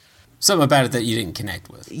seemed Something about it that you didn't connect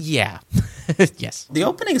with. Yeah. Yes. The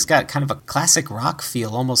opening's got kind of a classic rock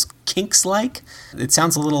feel, almost Kinks-like. It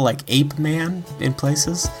sounds a little like Ape Man in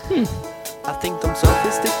places. I think I'm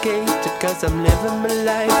sophisticated cause I'm living my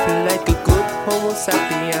life like a good homo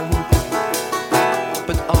sapien.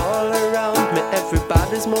 But all around me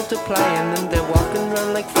everybody's multiplying and they're walking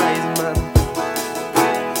around like flies, man.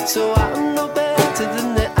 So I'm no better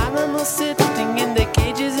than the animals sitting in their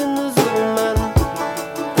cages in the zoo, man.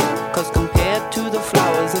 Cause compared to the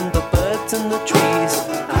flowers and the birds and the trees,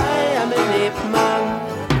 I am an ape man.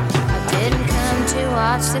 I didn't come to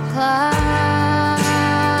watch the clock.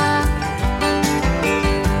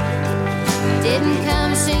 Didn't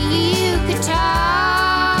come so you could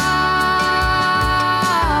talk.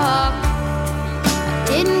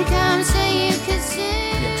 Didn't come so you could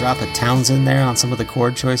sing. Yeah, drop a Townsend there on some of the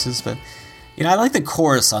chord choices, but I like the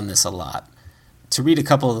chorus on this a lot. To read a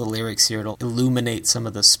couple of the lyrics here, it'll illuminate some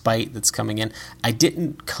of the spite that's coming in. I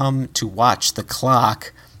didn't come to watch the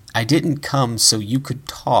clock. I didn't come so you could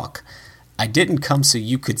talk. I didn't come so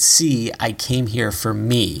you could see. I came here for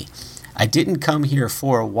me. I didn't come here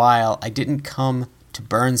for a while. I didn't come to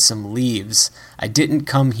burn some leaves. I didn't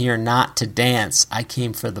come here not to dance. I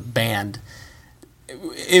came for the band.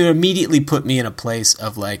 It immediately put me in a place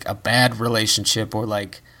of like a bad relationship or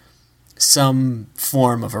like some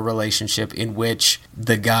form of a relationship in which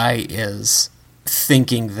the guy is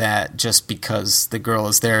thinking that just because the girl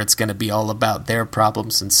is there, it's going to be all about their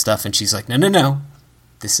problems and stuff. And she's like, no.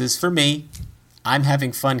 This is for me. I'm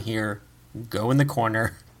having fun here. Go in the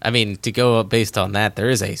corner. I mean, to go based on that, there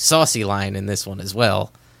is a saucy line in this one as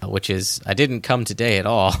well, which is, I didn't come today at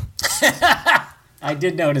all. I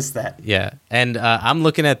did notice that. Yeah, and I'm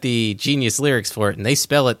looking at the Genius lyrics for it, and they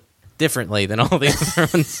spell it differently than all the other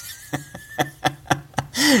ones.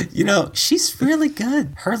 She's really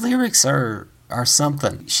good. Her lyrics are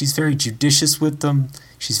something. She's very judicious with them.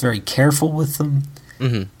 She's very careful with them.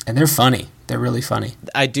 Mm-hmm. And they're funny. They're really funny.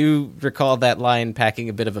 I do recall that line packing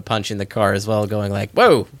a bit of a punch in the car as well, going like,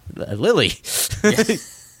 whoa, Lily. Yeah.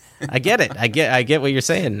 I get it. I get what you're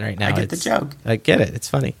saying right now. I get the joke. I get it. It's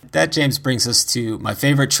funny. That, James, brings us to my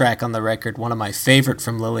favorite track on the record, one of my favorite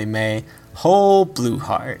from Lily May, Whole Blue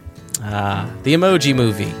Heart. The Emoji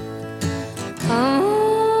Movie.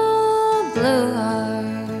 Oh, blue heart.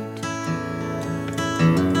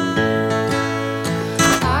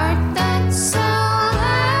 Heart that's so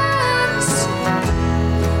lost,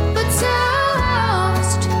 but so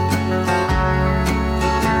lost.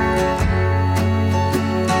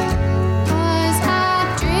 Was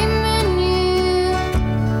I dreaming you?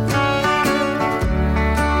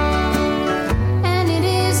 And it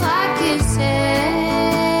is like you said.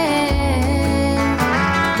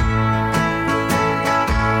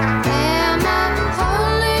 Am I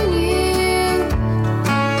holding you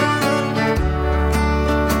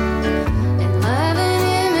and loving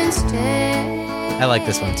him instead? I like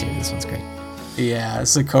this one too. This one's great. Yeah,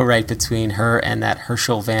 it's a co-write between her and that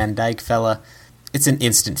Herschel Van Dyke fella. It's an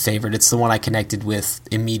instant favorite. It's the one I connected with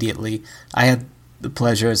immediately. I had the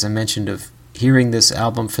pleasure, as I mentioned, of hearing this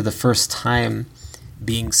album for the first time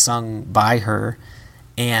being sung by her,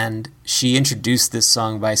 and she introduced this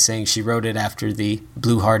song by saying she wrote it after the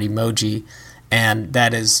blue heart emoji, and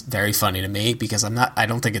that is very funny to me because I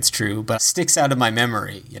don't think it's true, but it sticks out of my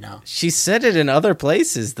memory, She said it in other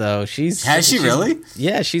places, though. Has she really?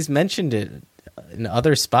 Yeah, she's mentioned it in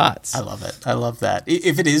other spots. I love it. I love that.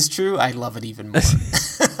 If it is true, I love it even more.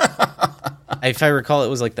 If I recall, it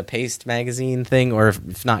was like the Paste magazine thing, or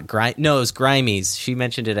if not, no, it was Grimey's. She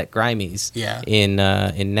mentioned it at Grimey's. Yeah. In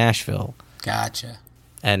Nashville. Gotcha.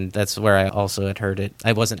 And that's where I also had heard it.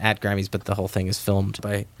 I wasn't at Grimey's, but the whole thing is filmed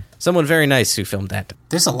by someone very nice who filmed that.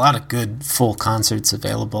 There's a lot of good full concerts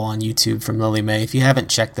available on YouTube from Lily May. If you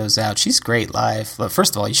haven't checked those out, she's great live. But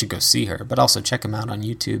first of all, you should go see her, but also check them out on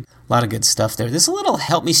YouTube. A lot of good stuff there. There's a little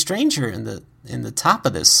Help Me Stranger in the top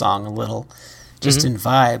of this song, a little, just in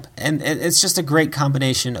vibe. And it's just a great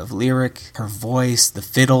combination of lyric, her voice, the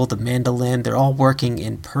fiddle, the mandolin. They're all working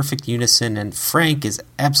in perfect unison, and Frank is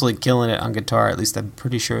absolutely killing it on guitar. At least I'm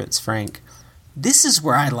pretty sure it's Frank. This is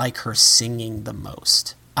where I like her singing the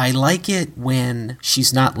most. I like it when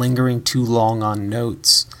she's not lingering too long on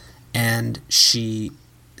notes and she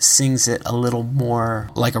sings it a little more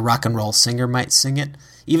like a rock and roll singer might sing it.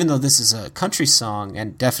 Even though this is a country song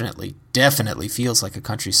and definitely feels like a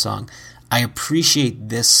country song, I appreciate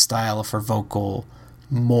this style of her vocal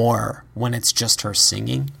more when it's just her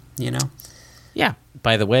singing, Yeah.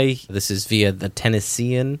 By the way, this is via the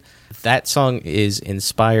Tennessean. That song is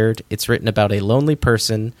inspired. It's written about a lonely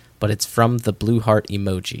person, but it's from the blue heart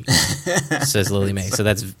emoji, says Lily May. So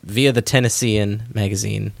that's via the Tennessean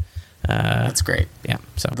magazine. That's great. Yeah.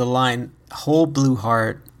 So The line, whole blue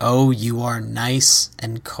heart, oh, you are nice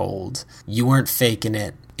and cold. You weren't faking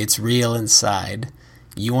it. It's real inside.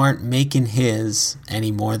 You aren't making his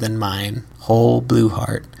any more than mine. Whole blue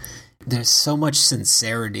heart. There's so much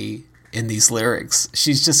sincerity in these lyrics.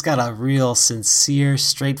 She's just got a real sincere,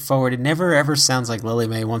 straightforward. It never ever sounds like Lily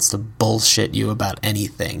Mae wants to bullshit you about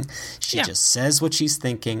anything. She just says what she's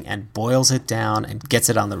thinking and boils it down and gets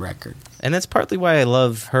it on the record. And that's partly why I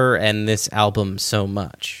love her and this album so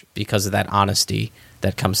much, because of that honesty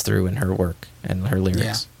that comes through in her work and her lyrics.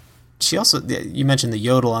 Yeah. She also, you mentioned the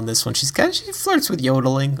yodel on this one. She flirts with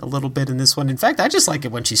yodeling a little bit in this one. In fact, I just like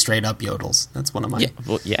it when she straight up yodels. That's one of my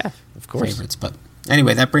of course. favorites. But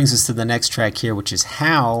anyway, that brings us to the next track here, which is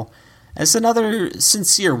How, as another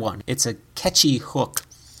sincere one. It's a catchy hook.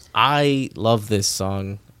 I love this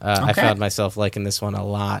song. I Okay. found myself liking this one a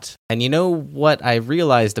lot. And you know what I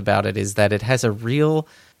realized about it is that it has a real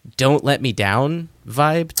Don't Let Me Down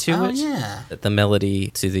vibe to Oh, it. yeah. The melody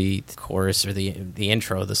to the chorus or the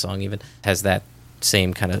intro of the song even has that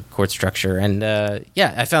same kind of chord structure. And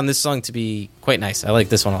I found this song to be quite nice. I like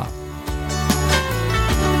this one a lot.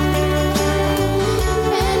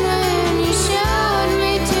 And when you showed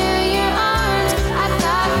me to your arms, I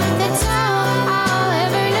thought that's all I'll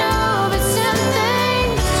ever know. But some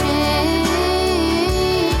things change.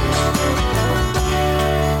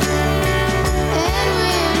 And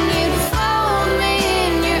when you'd fold me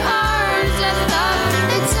in your arms, I thought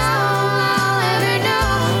that's all I'll ever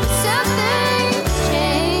know. But some things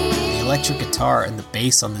change. The electric guitar and the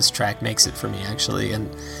bass on this track makes it for me, actually. And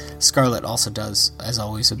Scarlett also does, as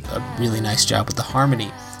always, a really nice job with the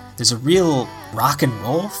harmony. There's a real rock and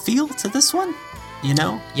roll feel to this one, you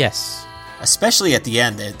know? Yes. Especially at the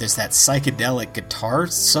end, there's that psychedelic guitar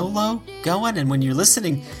solo going, and when you're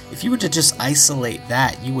listening, if you were to just isolate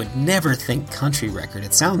that, you would never think country record.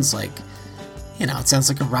 It sounds like, a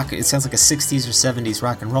 60s or 70s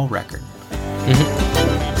rock and roll record.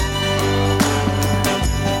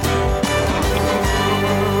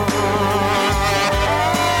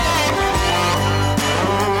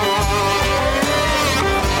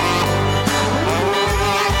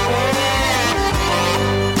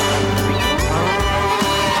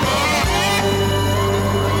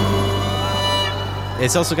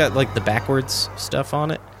 It's also got like the backwards stuff on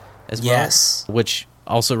it as well. Yes. Which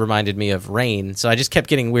also reminded me of Rain. So I just kept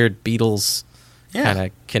getting weird Beatles kind of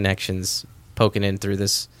connections poking in through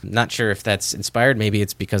this. Not sure if that's inspired. Maybe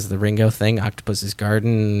it's because of the Ringo thing, Octopus's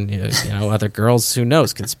Garden, other girls. Who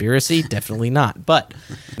knows? Conspiracy? Definitely not. But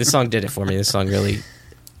this song did it for me. This song really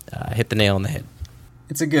hit the nail on the head.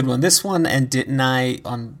 It's a good one. This one and Didn't I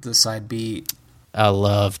on the side B. I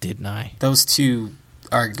love Didn't I. Those two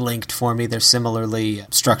are linked for me. They're similarly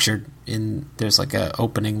structured. There's like a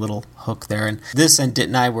opening little hook there. And this and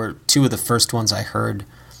Didn't I were two of the first ones I heard.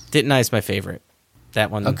 Didn't I is my favorite.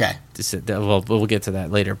 That one. Okay. Well, we'll get to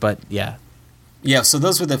that later. But yeah. Yeah, so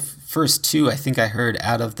those were the first two I think I heard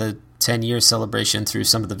out of the 10-year celebration through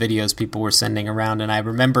some of the videos people were sending around. And I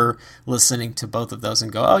remember listening to both of those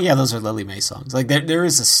and go, oh yeah, those are Lily Mae songs. Like there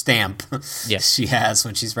is a stamp she has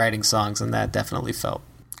when she's writing songs, and that definitely felt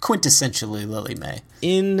quintessentially Lily Mae.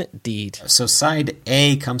 Indeed. So side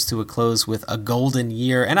A comes to a close with A Golden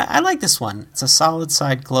Year, and I like this one. It's a solid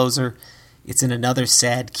side closer. It's in another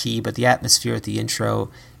sad key, but the atmosphere at the intro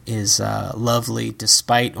is lovely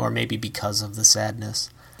despite or maybe because of the sadness.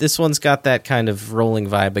 This one's got that kind of rolling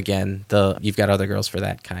vibe again. You've got Other Girls for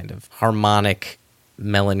that kind of harmonic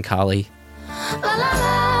melancholy. La la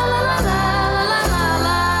la la la la la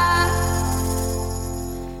la.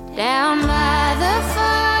 Down by the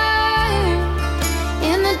fire,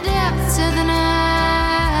 in the depths of the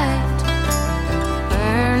night,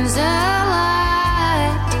 burns a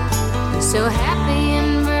light, so happy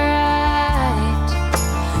and bright.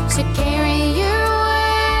 So carry your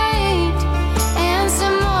weight and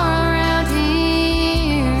some more around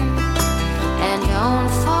here, and don't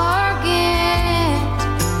forget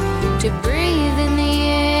to breathe in the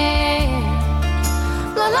air.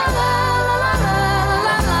 La la la la la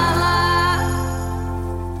la la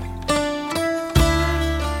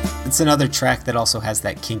la. It's another track that also has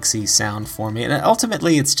that Kinksy sound for me, and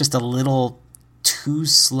ultimately it's just a little too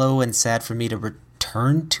slow and sad for me to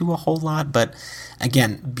return to a whole lot, but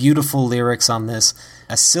again, beautiful lyrics on this.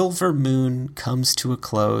 A silver moon comes to a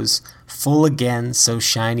close, full again, so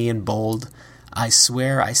shiny and bold. I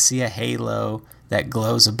swear I see a halo that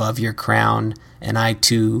glows above your crown, and I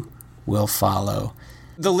too will follow.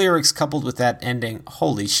 The lyrics coupled with that ending,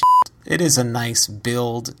 holy shit, It is a nice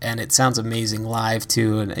build, and it sounds amazing live,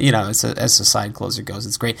 too. And, you know, as a side closer goes,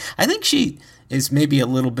 it's great. I think she is maybe a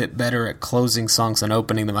little bit better at closing songs than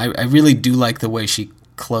opening them. I really do like the way she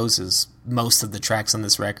closes most of the tracks on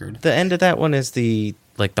this record. The end of that one is the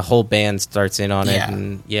whole band starts in on it.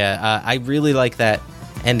 And I really like that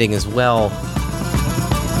ending as well.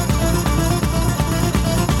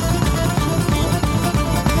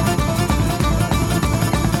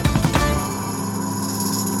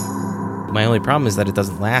 My only problem is that it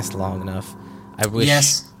doesn't last long enough. I wish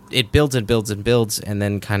it builds and builds and builds and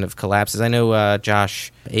then kind of collapses. I know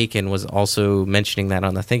Josh Aiken was also mentioning that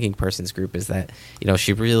on the Thinking Persons group, is that, you know,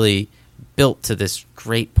 she really built to this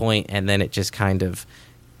great point and then it just kind of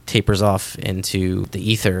tapers off into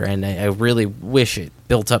the ether, and I really wish it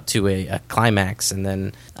built up to a climax, and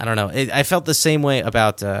then, I don't know, I felt the same way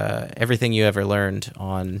about Everything You Ever Learned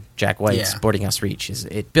on Jack White's Boarding House Reach. Is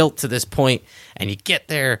it built to this point, and you get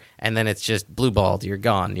there, and then it's just blue balled, you're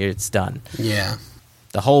gone, it's done. Yeah.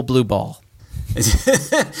 The whole blue ball.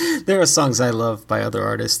 There are songs I love by other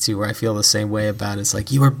artists, too, where I feel the same way about it. It's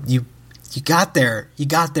like, you got there.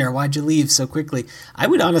 Why'd you leave so quickly? I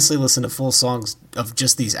would honestly listen to full songs of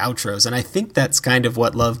just these outros, and I think that's kind of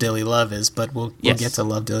what Love Dilly Love is, but we'll get to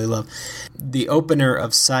Love Dilly Love. The opener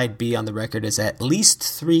of side B on the record is At Least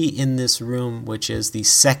 3 in This Room, which is the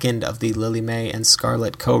second of the Lily Mae and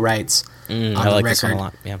Scarlett co-writes on the record. I like this one a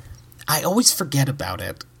lot, yeah. I always forget about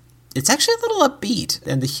it. It's actually a little upbeat,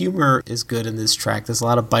 and the humor is good in this track. There's a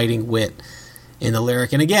lot of biting wit in the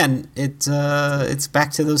lyric, and again, it's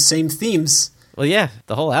back to those same themes. Well, yeah,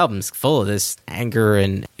 the whole album's full of this anger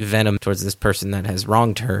and venom towards this person that has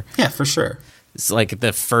wronged her. Yeah, for sure. It's like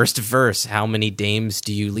the first verse, how many dames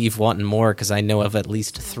do you leave wanting more? Because I know of at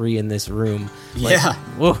least 3 in this room. Like, yeah.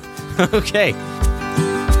 Whoa, okay.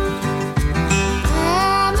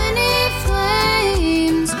 How many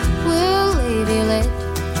flames will Lady lit?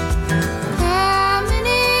 How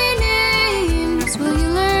many names will you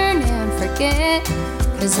learn and forget?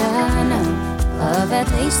 'Cause I know of at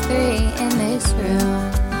least 3 in this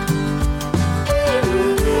room.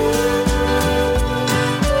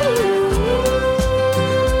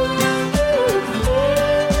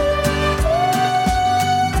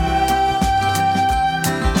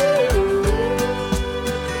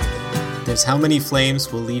 There's how many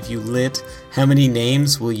flames will leave you lit? How many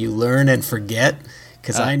names will you learn and forget?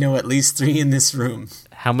 Because I know at least 3 in this room.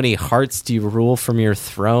 How many hearts do you rule from your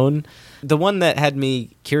throne? The one that had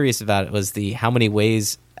me curious about it was the how many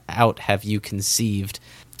ways out have you conceived?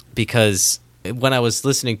 Because when I was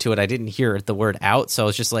listening to it, I didn't hear the word out, so I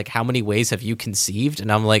was just like, how many ways have you conceived?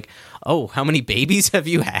 And I'm like, oh, how many babies have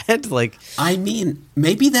you had? Like, I mean,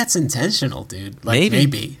 maybe that's intentional, dude. Like,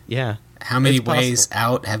 maybe. Yeah. How many ways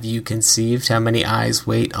out have you conceived? How many eyes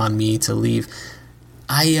wait on me to leave?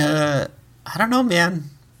 I don't know,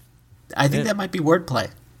 man. I think that might be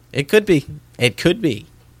wordplay. It could be. It could be.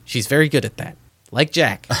 She's very good at that. Like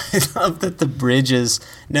Jack. I love that the bridge is,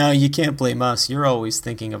 no, you can't blame us. You're always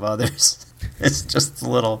thinking of others. It's just a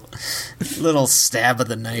little stab of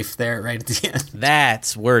the knife there right at the end.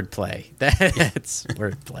 That's wordplay. That's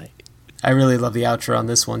wordplay. I really love the outro on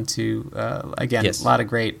this one, too. Again, a lot of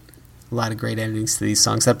great endings to these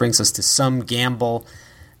songs. That brings us to Some Gamble.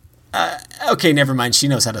 Okay, never mind. She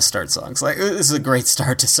knows how to start songs. Like, this is a great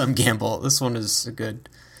start to Some Gamble. This one is a good,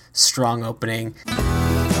 strong opening.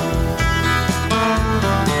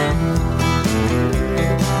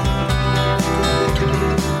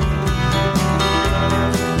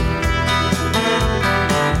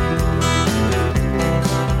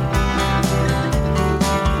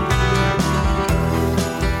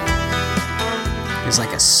 There's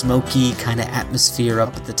like a smoky kind of atmosphere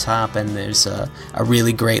up at the top, and there's a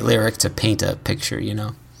really great lyric to paint a picture, you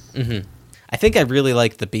know? Mm-hmm. I think I really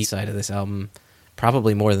like the B-side of this album,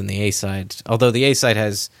 probably more than the A-side. Although the A-side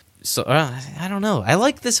has... I don't know. I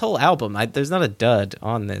like this whole album. There's not a dud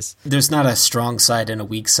on this. There's not a strong side and a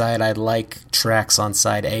weak side. I like tracks on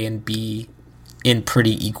side A and B in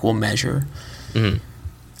pretty equal measure. Mm-hmm.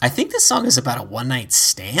 I think this song is about a one-night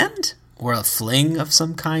stand or a fling of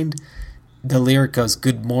some kind. The lyric goes,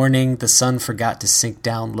 good morning, the sun forgot to sink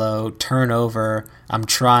down low, turn over, I'm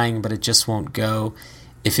trying but it just won't go.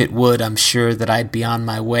 If it would, I'm sure that I'd be on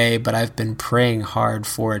my way, but I've been praying hard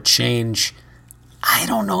for a change. I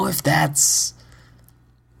don't know if that's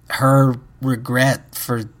her regret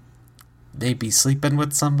for maybe sleeping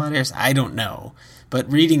with somebody or I don't know.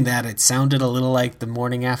 But reading that, it sounded a little like the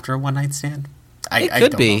morning after a one-night stand. I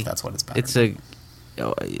don't know if that's what it's about.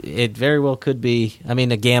 It very well could be. I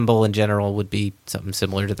mean, a gamble in general would be something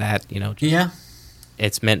similar to that, you know. Yeah.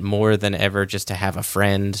 It's meant more than ever just to have a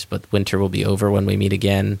friend, but winter will be over when we meet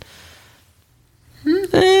again.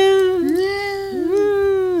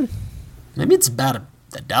 Maybe it's about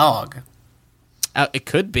a dog. It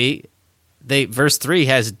could be. Verse 3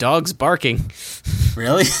 has dogs barking.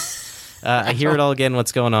 Really? I hear it all again.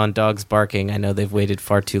 What's going on? Dogs barking. I know they've waited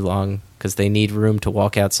far too long because they need room to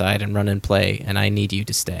walk outside and run and play, and I need you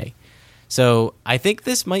to stay. So I think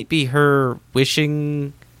this might be her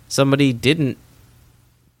wishing somebody didn't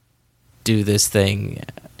do this thing,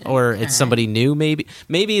 or it's somebody new. Maybe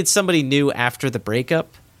it's somebody new after the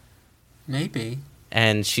breakup. Maybe.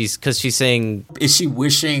 And she's saying, is she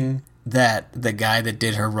wishing that the guy that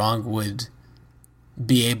did her wrong would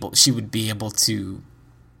be able to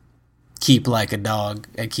keep like a dog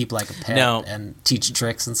and keep like a pet and teach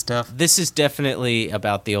tricks and stuff? This is definitely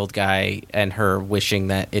about the old guy and her wishing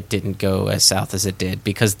that it didn't go as south as it did,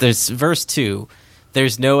 because there's verse 2,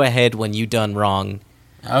 there's no ahead when you done wrong.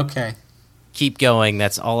 Okay. Keep going.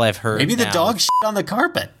 That's all I've heard. Maybe the now. dog shit on the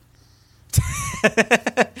carpet.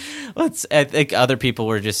 I think other people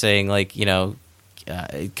were just saying, like, you know,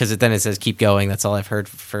 because then it says keep going. That's all I've heard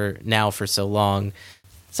for so long.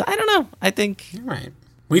 So I don't know. I think you're right.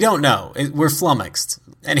 We don't know. We're flummoxed.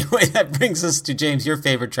 Anyway, that brings us to James, your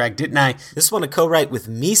favorite track, Didn't I? This one a co-write with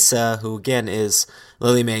Misa, who again is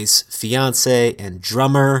Lily Mae's fiance and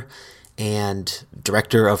drummer and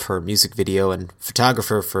director of her music video and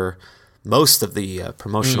photographer for most of the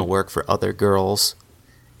promotional work for other girls.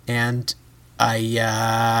 And I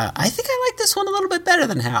think I like this one a little bit better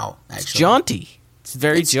than How, actually. It's jaunty. It's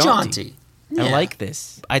very jaunty. Yeah. I like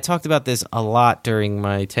this. I talked about this a lot during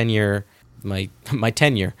my tenure. My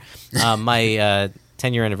 10-year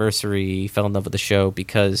anniversary, fell in love with the show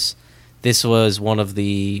because this was one of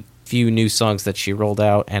the few new songs that she rolled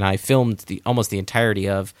out, and I filmed almost the entirety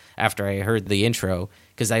of after I heard the intro,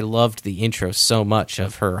 because I loved the intro so much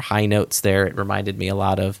of her high notes there. It reminded me a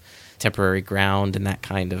lot of Temporary Ground and that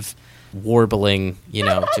kind of warbling, you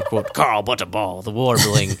know, to quote Carl Butterball, the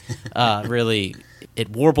warbling really, it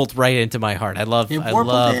warbled right into my heart. I love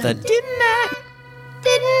that. Didn't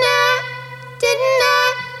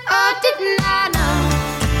I know?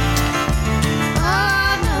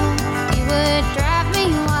 Oh no, you would drive me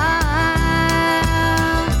wild.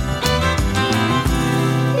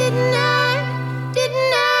 Didn't I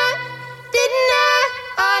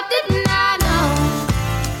know?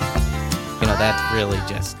 You know, that really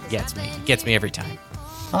just gets me every time.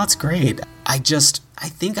 Oh, that's great. I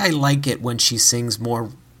think I like it when she sings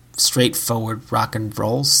more straightforward rock and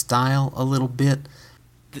roll style a little bit.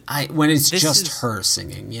 When it's just her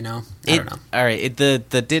singing, you know? I don't know. All right, the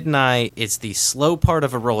Didn't I, it's the slow part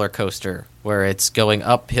of a roller coaster where it's going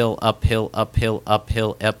uphill, uphill, uphill,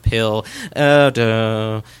 uphill, uphill, and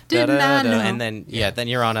then then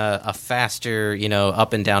you're on a faster, you know,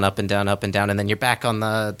 up and down, up and down, up and down, and then you're back on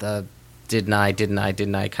the didn't I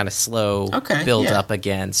kind of slow build up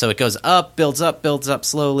again. So it goes up, builds up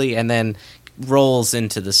slowly, and then rolls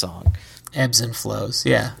into the song. Ebbs and flows,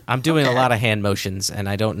 yeah. I'm doing a lot of hand motions, and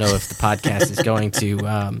I don't know if the podcast is going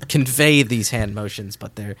to convey these hand motions,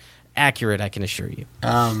 but they're accurate, I can assure you.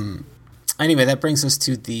 Anyway, that brings us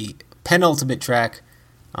to the penultimate track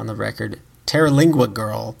on the record, Terralingua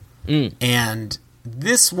Girl. And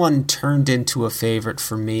this one turned into a favorite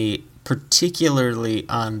for me, particularly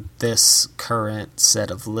on this current set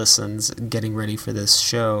of listens, getting ready for this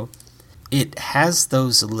show. It has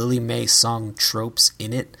those Lily Mae song tropes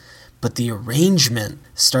in it, but the arrangement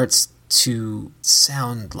starts to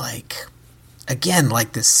sound like, again,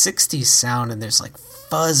 like the 60s sound, and there's like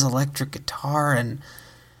fuzz electric guitar, and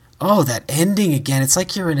that ending again, it's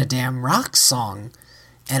like you're in a damn rock song.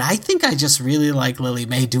 And I think I just really like Lily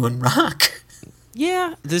Mae doing rock.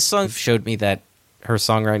 Yeah, this song showed me that her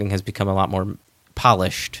songwriting has become a lot more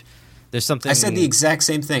polished. There's something. I said the exact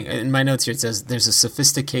same thing. In my notes here, it says there's a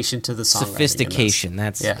sophistication to the songwriting. Sophistication,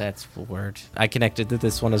 that's the word. I connected to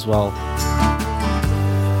this one as well.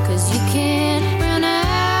 'Cause you can't run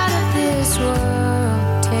out of this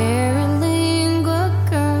world, Terralingua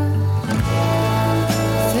girl.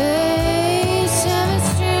 Face of a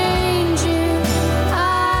stranger,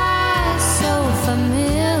 eyes so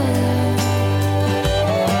familiar.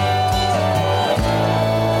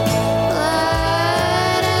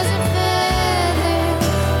 Light as a feather,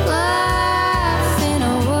 life in a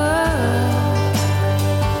whirl.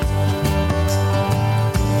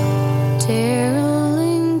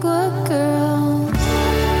 Terralingua girl.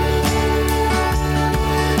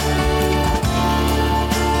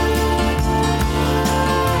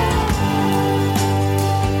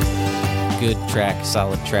 Good track,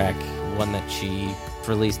 solid track, one that she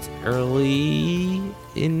released early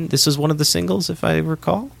in. This was one of the singles, if I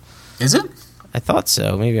recall. Is it? I thought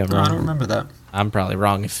so. Maybe I'm wrong. I don't remember that. I'm probably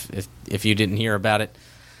wrong if you didn't hear about it.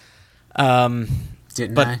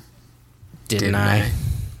 Didn't I?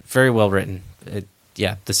 Very well written.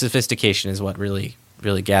 The sophistication is what really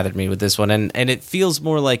gathered me with this one, and it feels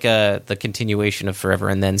more like the continuation of Forever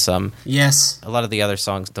and Then Some. Yes. A lot of the other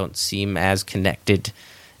songs don't seem as connected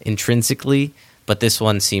intrinsically, but this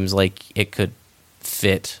one seems like it could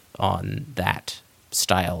fit on that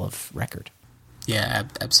style of record. Yeah,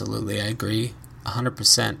 absolutely. I agree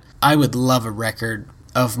 100%. I would love a record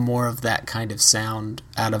of more of that kind of sound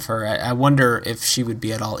out of her. I wonder if she would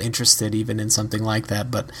be at all interested even in something like that.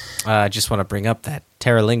 But I just want to bring up that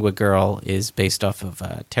Terralingua Girl is based off of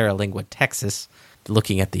Terralingua, Texas.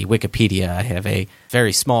 Looking at the Wikipedia, I have a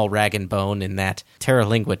very small rag and bone in that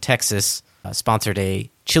Terralingua, Texas sponsored a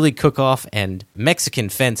chili cook-off and Mexican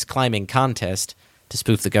fence climbing contest to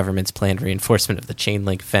spoof the government's planned reinforcement of the chain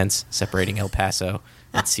link fence separating El Paso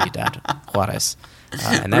and Ciudad Juarez.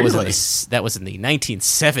 And that Really? was in the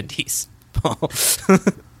 1970s, Paul.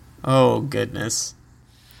 oh, goodness.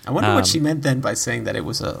 I wonder what she meant then by saying that it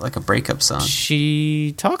was like a breakup song.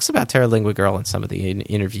 She talks about Terralingua Girl in some of the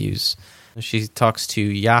interviews. She talks to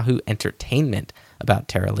Yahoo Entertainment about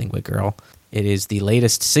Terralingua Girl. It is the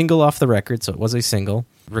latest single off the record, so it was a single.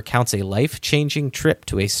 Recounts a life-changing trip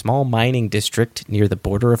to a small mining district near the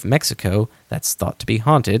border of Mexico that's thought to be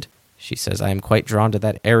haunted. She says, I am quite drawn to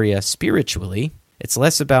that area spiritually. It's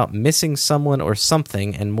less about missing someone or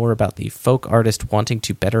something and more about the folk artist wanting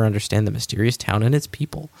to better understand the mysterious town and its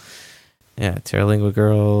people. Yeah, Terralingua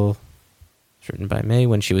Girl, written by May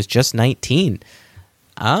when she was just 19.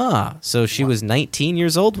 Ah, so she was 19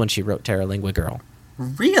 years old when she wrote Terralingua Girl.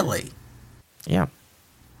 Really? Yeah.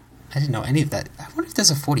 I didn't know any of that. I wonder if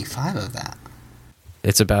there's a 45 of that.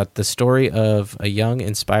 It's about the story of a young,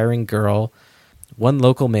 inspiring girl. One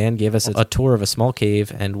local man gave us a tour of a small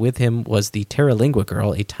cave, and with him was the Terralingua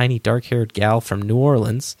Girl, a tiny dark-haired gal from New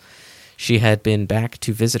Orleans. She had been back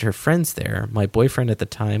to visit her friends there. My boyfriend at the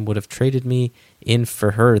time would have traded me in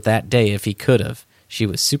for her that day if he could have. She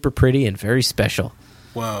was super pretty and very special.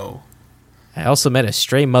 Whoa. I also met a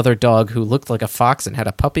stray mother dog who looked like a fox and had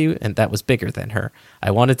a puppy, and that was bigger than her.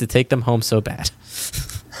 I wanted to take them home so bad.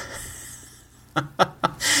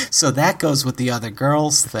 So that goes with the other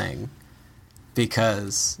girls thing,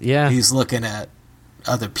 because he's looking at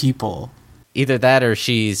other people. Either that or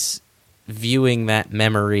she's viewing that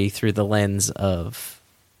memory through the lens of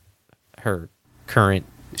her current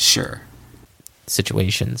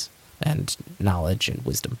situations and knowledge and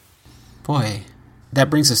wisdom. Boy. That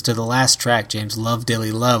brings us to the last track, James, Love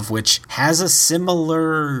Dilly Love, which has a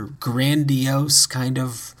similar grandiose kind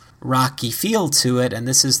of rocky feel to it, and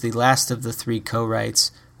this is the last of the three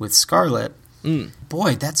co-writes with Scarlett.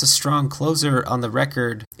 Boy, that's a strong closer on the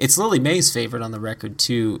record. It's Lily May's favorite on the record,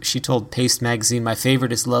 too. She told Paste Magazine, my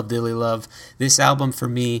favorite is Love Dilly Love. This album, for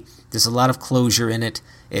me, there's a lot of closure in it.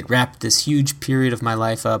 It wrapped this huge period of my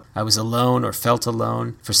life up. I was alone or felt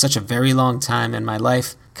alone for such a very long time in my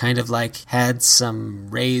life. Kind of like had some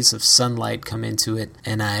rays of sunlight come into it,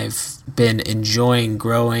 and I've been enjoying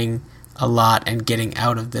growing a lot and getting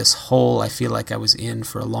out of this hole I feel like I was in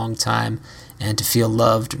for a long time, and to feel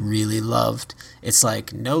loved, really loved. It's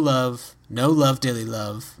like no love, dilly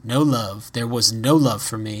love, no love. There was no love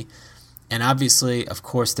for me, and obviously, of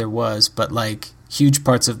course there was, but like huge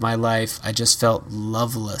parts of my life, I just felt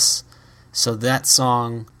loveless. So that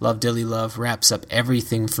song, Love Dilly Love, wraps up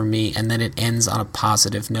everything for me, and then it ends on a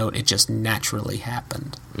positive note. It just naturally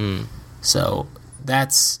happened. So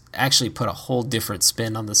that's actually put a whole different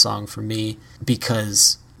spin on the song for me,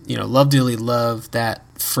 because, you know, Love Dilly Love, that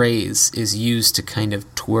phrase is used to kind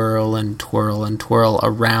of twirl and twirl and twirl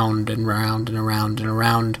around and round and around and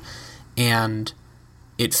around, and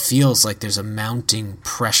it feels like there's a mounting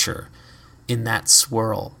pressure in that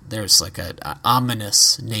swirl. There's like a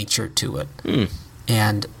ominous nature to it.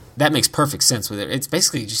 And that makes perfect sense with it. It's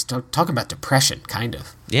basically just talking about depression, kind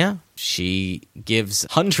of. Yeah. She gives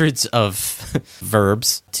hundreds of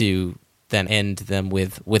verbs to then end them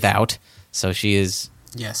with without. So she is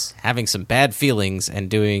having some bad feelings and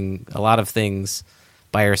doing a lot of things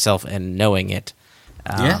by herself and knowing it.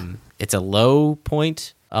 It's a low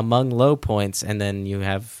point among low points, and then you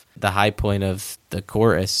have the high point of the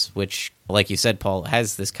chorus, which, like you said, Paul,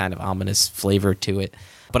 has this kind of ominous flavor to it.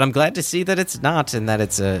 But I'm glad to see that it's not, and that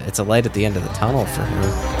it's a light at the end of the tunnel for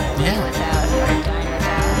her. Yeah.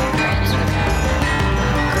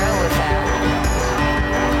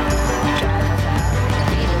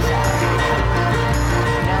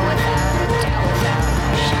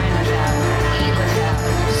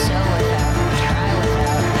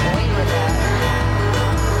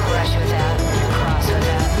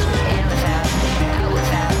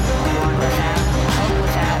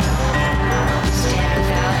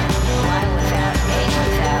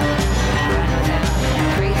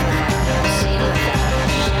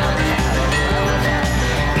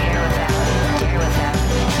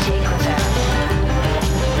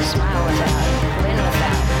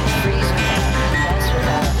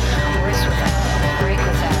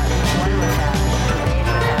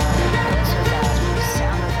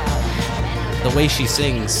 way she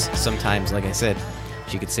sings sometimes, like I said,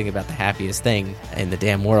 she could sing about the happiest thing in the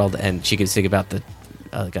damn world, and she could sing about the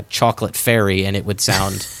like a chocolate fairy, and it would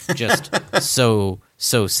sound just so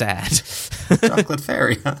sad. Chocolate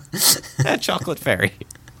fairy, huh? A chocolate fairy.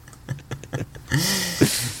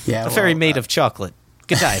 Yeah, a fairy made of chocolate.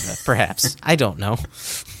 Godiva, perhaps. I don't know.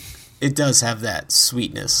 It does have that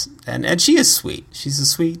sweetness, and she is sweet. She's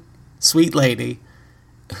a sweet lady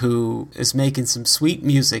who is making some sweet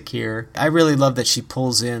music here. I really love that she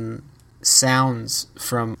pulls in sounds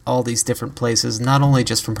from all these different places, not only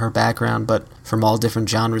just from her background, but from all different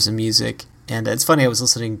genres of music. And it's funny, I was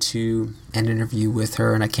listening to an interview with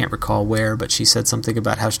her, and I can't recall where, but she said something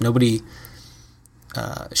about how she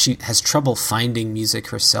has trouble finding music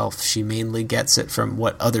herself. She mainly gets it from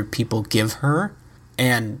what other people give her.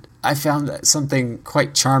 And I found something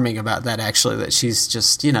quite charming about that, actually, that she's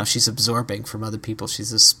just, she's absorbing from other people.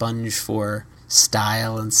 She's a sponge for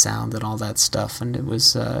style and sound and all that stuff. And it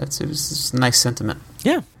was a nice sentiment.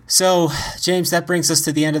 Yeah. So, James, that brings us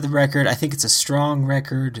to the end of the record. I think it's a strong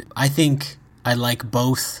record. I think I like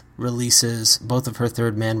both releases, both of her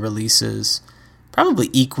Third Man releases, probably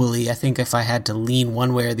equally. I think if I had to lean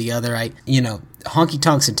one way or the other, Honky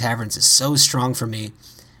Tonks and Taverns is so strong for me,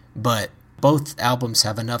 but both albums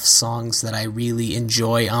have enough songs that I really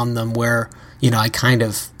enjoy on them where, I kind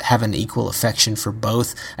of have an equal affection for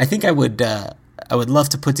both. I think I would love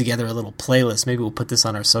to put together a little playlist. Maybe we'll put this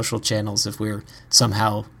on our social channels if we're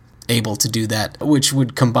somehow able to do that, which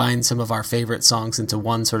would combine some of our favorite songs into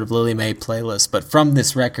one sort of Lily Mae playlist. But from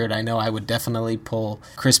this record, I know I would definitely pull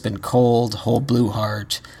Crisp and Cold, Whole Blue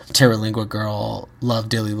Heart, Terralingua Girl, Love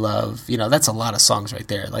Dilly Love. That's a lot of songs right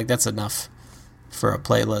there. Like, that's enough for a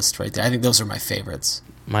playlist right there. I think those are my favorites.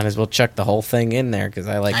 Might as well chuck the whole thing in there, because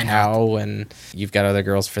I like How, and You've Got Other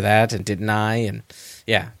Girls for That, and Didn't I, and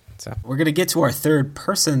yeah. So we're going to get to our third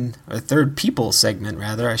people segment,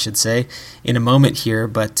 rather, I should say, in a moment here.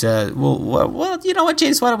 But well, you know what,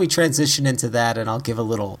 James? Why don't we transition into that, and I'll give a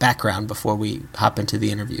little background before we hop into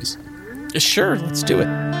the interviews. Sure, let's do it.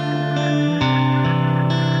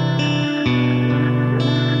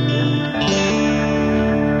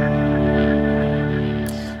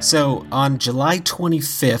 So on July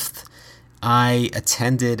 25th, I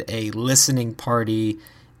attended a listening party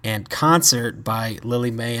and concert by Lily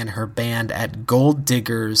Mae and her band at Gold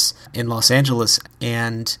Diggers in Los Angeles,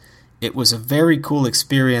 and it was a very cool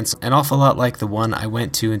experience, an awful lot like the one I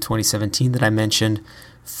went to in 2017 that I mentioned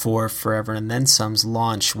for Forever and Then Some's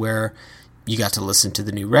launch, where you got to listen to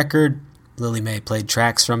the new record. Lily Mae played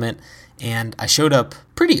tracks from it, and I showed up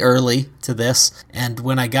pretty early to this, and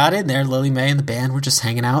when I got in there, Lily Mae and the band were just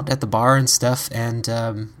hanging out at the bar and stuff, and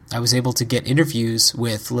I was able to get interviews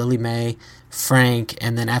with Lily Mae, Frank,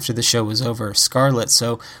 and then after the show was over, Scarlett.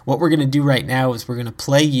 So what we're going to do right now is we're going to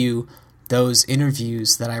play you those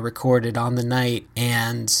interviews that I recorded on the night,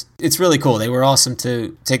 and it's really cool. They were awesome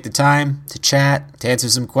to take the time to chat, to answer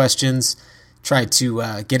some questions, tried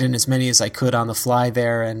to get in as many as I could on the fly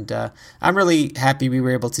there, and I'm really happy we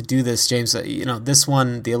were able to do this, James. This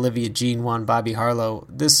one, the Olivia Jean one, Bobby Harlow,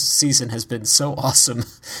 this season has been so awesome,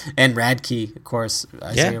 and Radke, of course,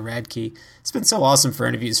 Isaiah Radke. It's been so awesome for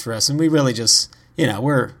interviews for us, and we really just,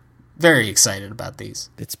 we're very excited about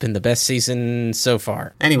these. It's been the best season so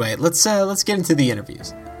far. Anyway, let's get into the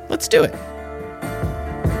interviews. Let's do it.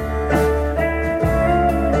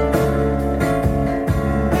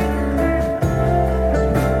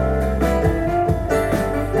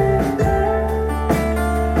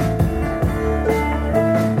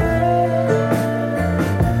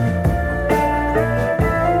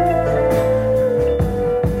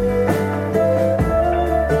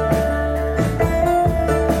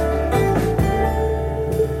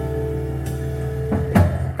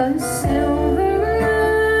 A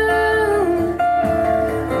silver moon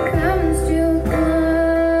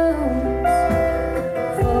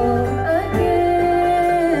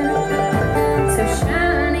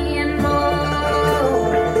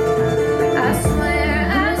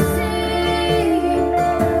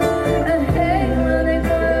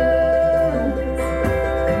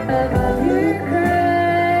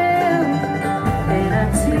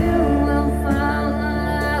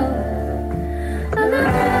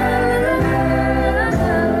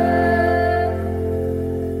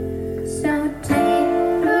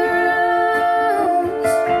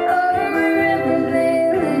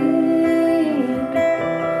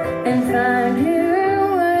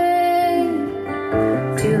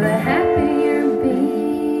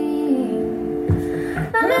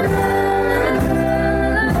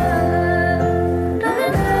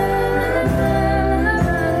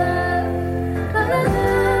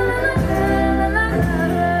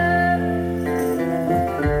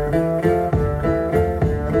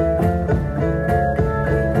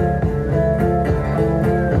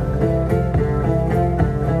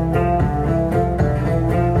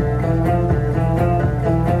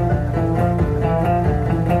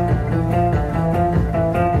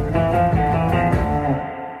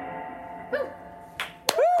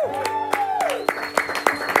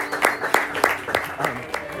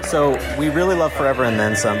really love Forever and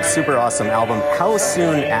Then Some. Super awesome album. How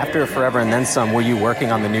soon after Forever and Then Some were you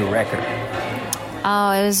working on the new record?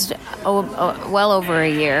 Oh, it was well over a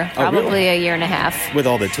year. Probably really? a year and a half. With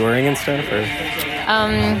all the touring and stuff? Or?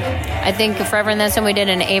 I think Forever and Then Some we did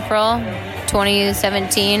in April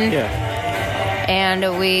 2017. Yeah.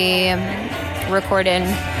 And we recorded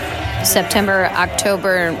September,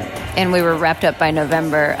 October, and we were wrapped up by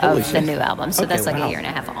November of the new album. So that's like a year and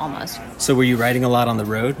a half almost. So were you writing a lot on the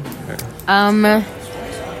road?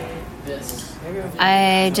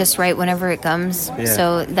 I just write whenever it comes. Yeah.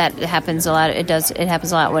 So that happens a lot. It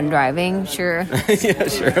happens a lot when driving, sure. Yeah,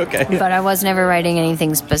 sure, okay. But I was never writing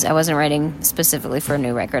anything. I wasn't writing specifically for a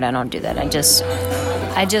new record. I don't do that. I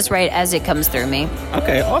just write as it comes through me.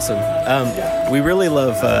 Okay, awesome. We really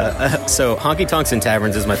love. So Honky Tonks and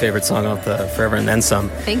Taverns is my favorite song off the Forever and Then Some.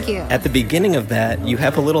 Thank you. At the beginning of that, you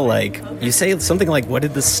have a little you say something like, "What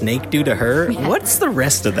did the snake do to her?" Yeah. What's the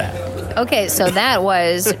rest of that? Okay, so that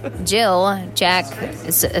was Jill, Jack's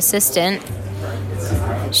assistant.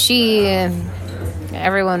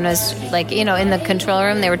 Everyone was like, in the control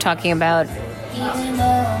room, they were talking about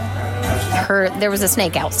there was a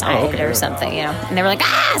snake outside or something, and they were like,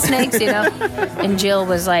 snakes, and Jill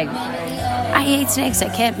was like, I hate snakes,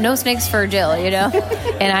 no snakes for Jill,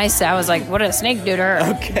 and I was like, what did a snake do to her?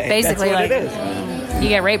 Okay, basically, that's what like, it is. You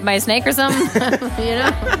get raped by a snake or something,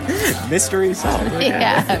 Mystery solved.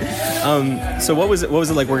 Yeah. So what was it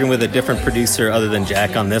like working with a different producer other than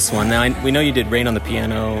Jack on this one? Now we know you did Rain on the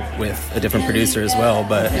Piano with a different producer as well,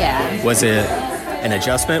 but was it an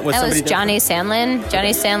adjustment with somebody? That was Johnny Sandlin.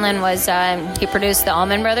 Johnny Sandlin was he produced the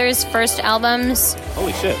Allman Brothers' first albums.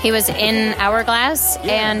 Holy shit! He was in Hourglass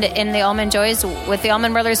and in the Allman Joys with the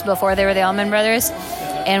Allman Brothers before they were the Allman Brothers.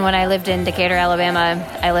 And when I lived in Decatur, Alabama,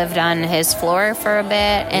 I lived on his floor for a bit,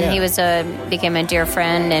 and he became a dear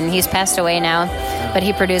friend, and he's passed away now. But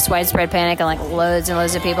he produced Widespread Panic and like loads and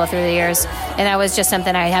loads of people through the years. And that was just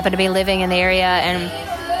something I happened to be living in the area, and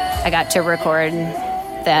I got to record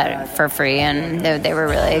that for free, and they were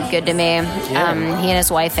really good to me. Yeah. He and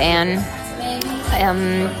his wife Anne.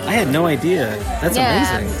 I had no idea. That's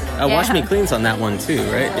amazing. Wash Me Clean's on that one too,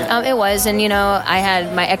 right? Yeah. It was, and I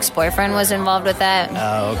had my ex-boyfriend was involved with that.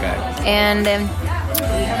 Oh, okay. And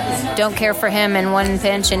don't care for him in one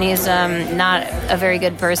pinch, and he's not a very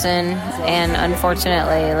good person. And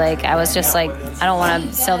unfortunately, like I was just like, I don't want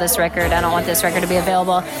to sell this record. I don't want this record to be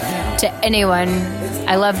available to anyone.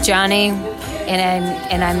 I love Johnny.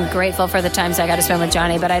 And I'm grateful for the times I got to spend with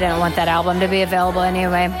Johnny, but I didn't want that album to be available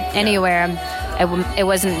anywhere. It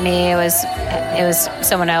wasn't me. It was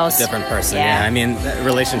someone else. Different person. Yeah. I mean,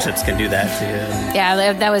 relationships can do that too.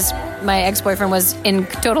 Yeah, that was my ex-boyfriend was in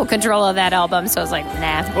total control of that album, so I was like,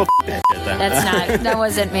 nah, well, that shit then. that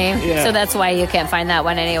wasn't me. Yeah. So that's why you can't find that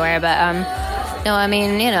one anywhere. But no, I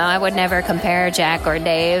mean, I would never compare Jack or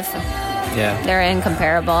Dave. Yeah. They're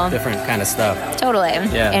incomparable. Different kind of stuff. Totally.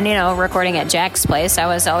 Yeah. And, recording at Jack's place, I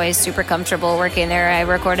was always super comfortable working there. I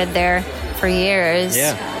recorded there for years.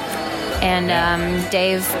 Yeah. And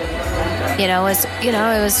Dave, he was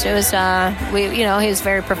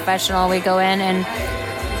very professional. We go in and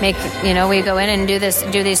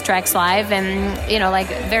do these tracks live, and, like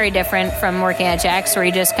very different from working at Jack's where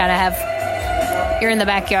you just kind of you're in the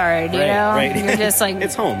backyard, Right. You're just like,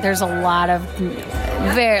 it's home. There's a lot of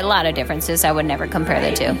differences. I would never compare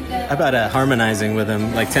the two. How about harmonizing with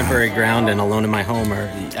him, like Temporary Ground and Alone in My Home?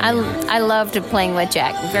 I loved playing with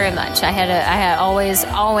Jack very much. I had always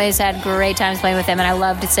had great times playing with him, and I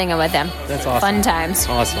loved singing with him. That's awesome. Fun times.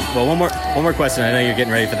 Awesome. Well, one more question. I know you're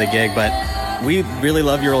getting ready for the gig, but we really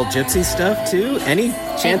love your old Gypsy stuff too. Any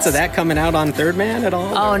chance of that coming out on Third Man at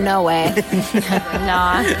all? Oh, no way.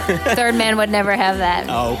 Nah. Third Man would never have that.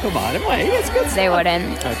 Oh, come on. Wait, it's good stuff. They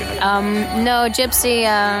wouldn't. Okay. No, Gypsy,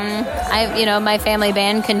 my family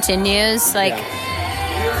band continues.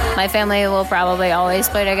 My family will probably always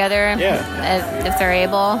play together. Yeah. If they're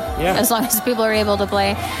able. Yeah. As long as people are able to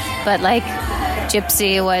play. But,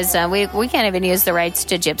 Gypsy was we can't even use the rights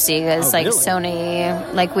to Gypsy because really?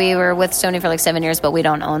 Sony, we were with Sony for 7 years, but we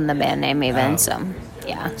don't own the band name even. So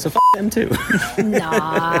yeah, so them too.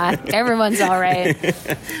 Nah, everyone's all right.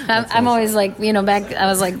 I'm always back I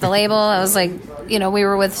was the label, I was we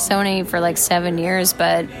were with Sony for 7 years,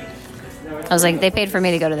 but I was they paid for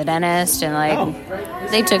me to go to the dentist, and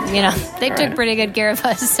they took took pretty good care of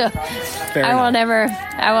us. So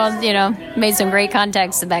made some great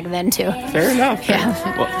contacts back then too. Fair enough.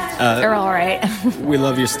 Yeah. Well, they're all right. We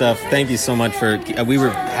love your stuff. Thank you so much for. We were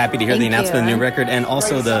happy to hear the announcement of the new record, and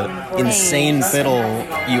also the insane fiddle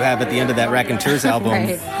you have at the end of that Raconteurs album.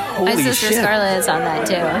 Right. My sister shit. Scarlett is on that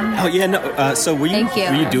too. Oh yeah, no. So were you Thank you.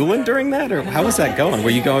 were you dueling during that, or how was that going? Were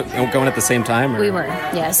you going at the same time? Or? We were,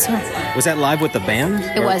 yes. Was that live with the band?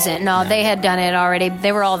 It wasn't. No, they had done it already.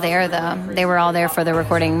 They were all there though. They were all there for the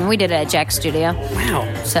recording. We did it at Jack's studio.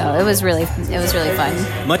 Wow. So it was really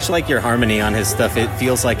fun. Much like your harmony on his stuff, it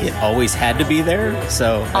feels like it always had to be there.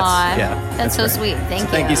 So that's so great. sweet. Thank you.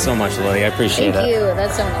 Thank you so much, Lily. I appreciate Thank it. you.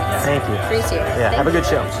 That's so nice. Thank you. Appreciate it. Yeah, have a good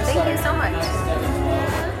show. Thank you so much.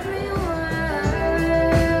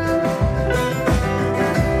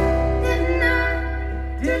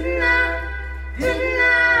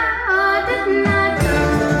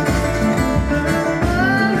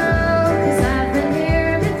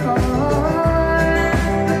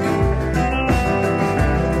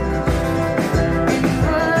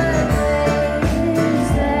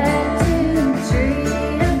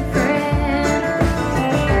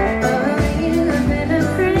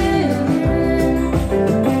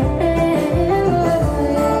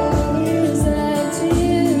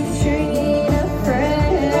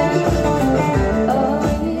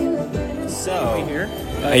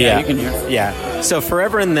 Yeah, you can hear. Yeah. So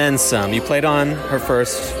Forever and Then Some. You played on her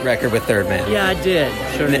first record with Third Man. Yeah, I did.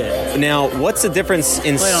 Sure did. Now, what's the difference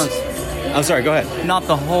in? Played on. I'm sorry. Go ahead. Not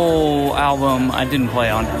the whole album. I didn't play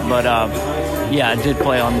on, but yeah, I did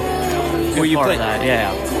play on. Were you playing that?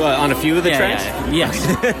 Yeah. Well, on a few of the tracks. Yeah.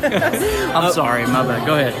 Yes. I'm sorry. My bad.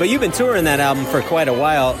 Go ahead. But you've been touring that album for quite a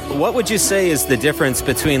while. What would you say is the difference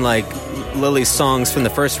between like Lily's songs from the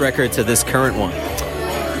first record to this current one?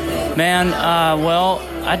 Man, well,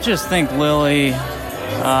 I just think Lily,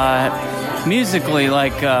 musically,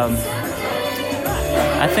 like, I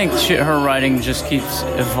think her writing just keeps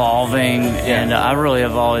evolving, and I really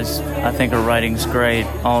have always, I think her writing's great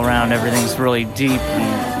all around. Everything's really deep,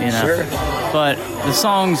 and, you know. Sure. But the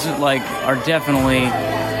songs, like, are definitely,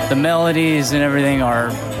 the melodies and everything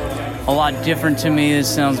are a lot different to me. It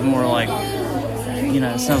sounds more like, you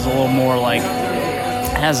know, it sounds a little more like,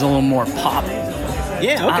 has a little more pop.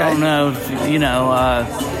 Yeah, okay. I don't know, if, you know,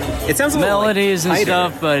 it sounds a melodies like and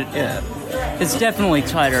stuff, but it's definitely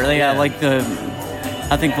tighter. They got like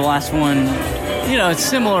I think the last one, you know, it's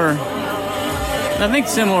similar. I think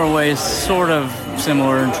similar ways, sort of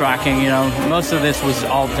similar in tracking. You know, most of this was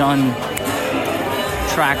all done,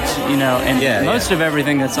 tracked. You know, and most of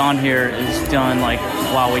everything that's on here is done like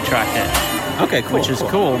while we tracked it. Okay, cool. Which is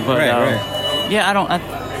cool, but right. yeah, I don't.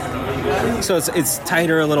 So it's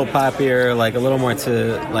tighter, a little poppier, like a little more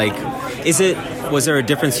to like. Was there a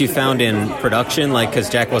difference you found in production, like because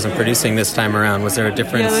Jack wasn't producing this time around? Was there a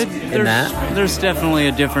difference in that? There's definitely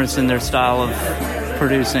a difference in their style of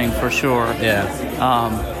producing for sure. Yeah.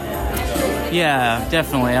 Yeah,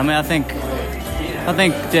 definitely. I mean, I think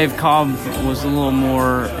Dave Cobb was a little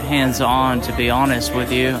more hands-on, to be honest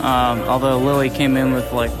with you. Although Lily came in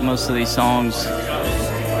with like most of these songs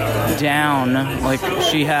down, like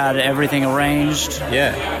she had everything arranged.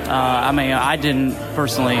 Yeah. I mean, I didn't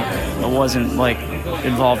personally, I wasn't like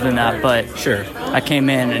involved in that, but sure, I came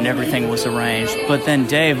in and everything was arranged. But then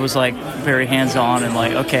Dave was like very hands-on and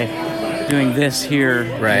like, okay, doing this here,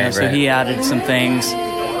 right? You know, so he added some things,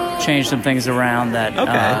 changed some things around that,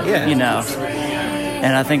 you know.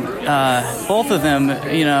 And I think both of them,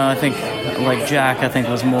 you know, I think like Jack, I think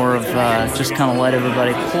was more of just kind of let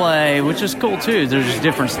everybody play, which is cool too. There's just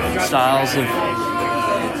different styles of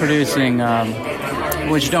producing,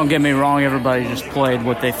 which don't get me wrong, everybody just played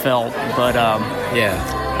what they felt, but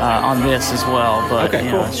on this as well. But you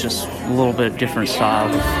know, it's just a little bit different style.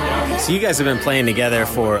 So you guys have been playing together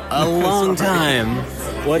for a long time.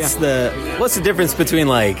 What's the difference between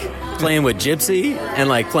like playing with Gypsy and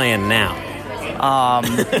like playing now?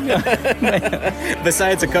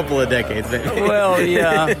 Besides a couple of decades, maybe. Well,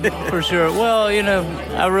 yeah, for sure. Well, you know,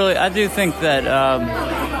 I do think that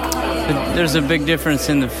there's a big difference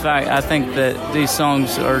in the fact. I think that these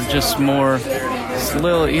songs are just more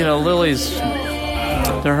Lily. You know, Lily's.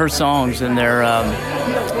 They're her songs, and they're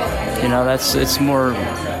you know, it's more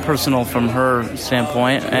personal from her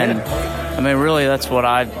standpoint, and I mean, really, that's what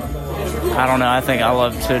I don't know. I think I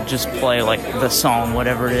love to just play like the song,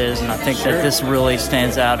 whatever it is, and I think that this really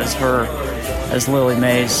stands out as Lily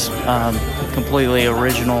Mae's completely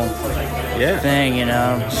original thing, you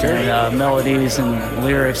know. And, melodies and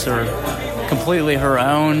lyrics are completely her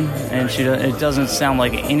own, and it doesn't sound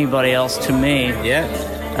like anybody else to me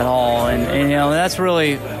at all. And you know, that's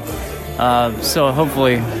really so.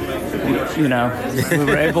 Hopefully, you know, we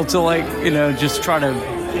were able to like, you know, just try to,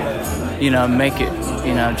 you know, make it,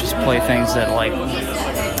 you know, just play things that like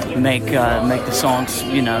make the songs,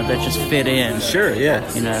 you know, that just fit in. Sure, yeah.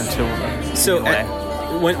 You know, so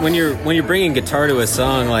when you're bringing guitar to a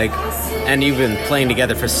song, like, and you've been playing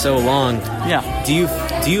together for so long, yeah. Do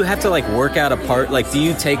you have to like work out a part? Like, do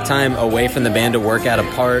you take time away from the band to work out a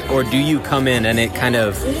part, or do you come in and it kind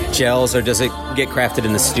of gels, or does it get crafted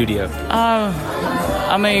in the studio?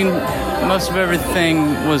 I mean, most of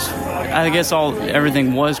everything was, I guess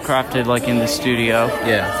everything was crafted like in the studio.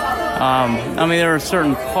 Yeah. I mean, there are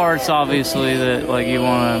certain parts, obviously, that like you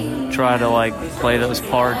want to try to like play those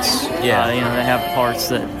parts. Yeah. They have parts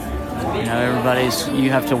that you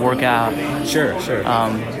have to work out. Sure.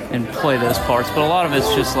 And play those parts, but a lot of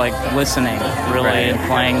it's just like listening, really, right.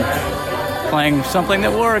 and playing something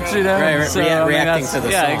that works. Right. So, reacting to the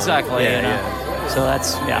song. Yeah, exactly. Yeah. So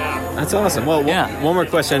that's awesome. Well, one more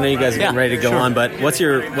question. I know you guys are getting ready to go on, but what's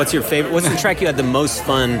your favorite? What's the track you had the most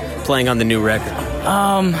fun playing on the new record?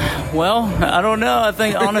 Well, I don't know. I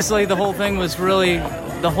think honestly, the whole thing was really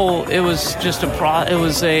it was just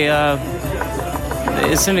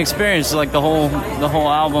it's an experience. Like the whole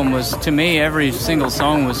album was, to me, every single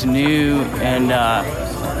song was new, and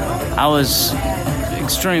I was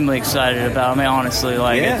extremely excited about it. I mean, honestly,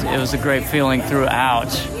 like it was a great feeling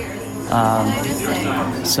throughout.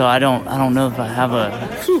 So I don't know if I have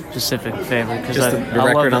a specific favorite, because I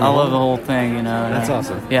love the whole thing. That's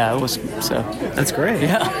awesome. Yeah, it was so. That's great.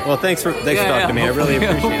 Yeah. Well, thanks for talking to me. I really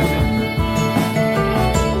appreciate it.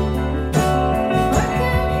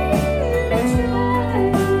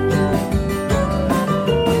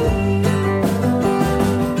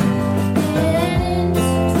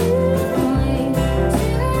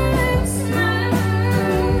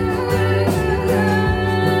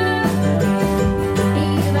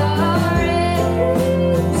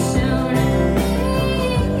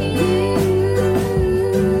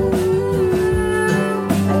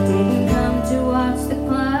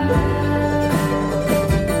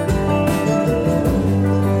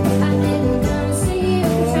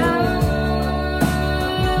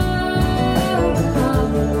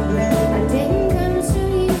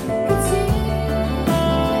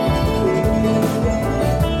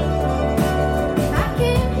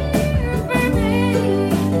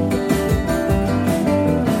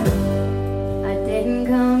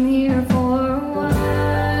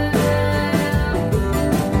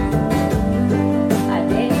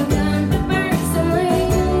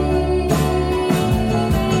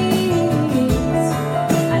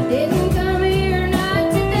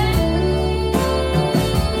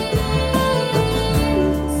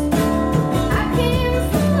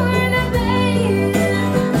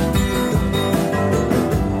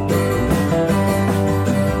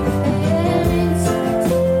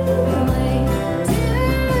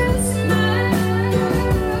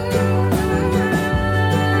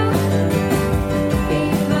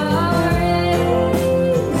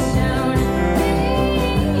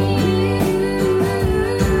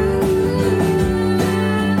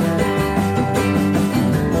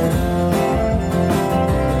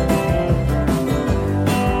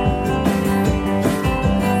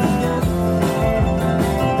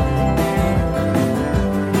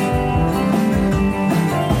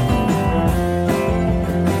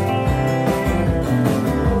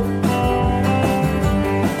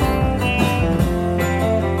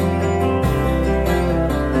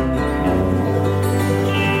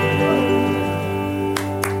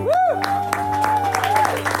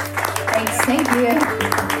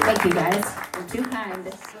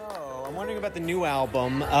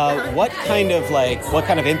 What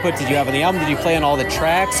kind of input did you have on the album? Did you play on all the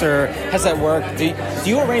tracks, or how's that work? Do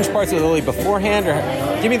you arrange parts with Lily beforehand, or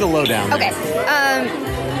give me the lowdown? Okay,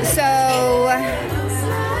 so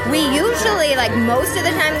we usually, like, most of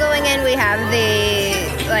the time going in, we have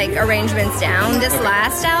the, like, arrangements down. This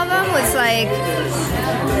last album was, like,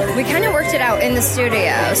 we kind of worked it out in the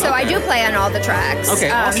studio. So I do play on all the tracks. Okay,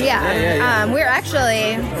 awesome. Yeah. We're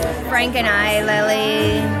actually, Frank and I,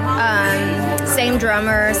 Lily, same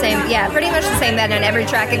drummer, pretty much the same band on every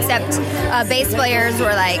track, except bass players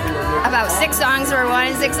were like about 6 songs for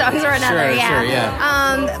one, 6 songs for another.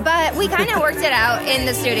 Sure. But we kind of worked it out in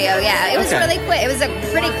the studio. Yeah, it was really quick. It was a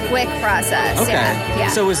pretty quick process. Okay. Yeah.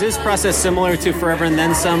 So was this process similar to Forever and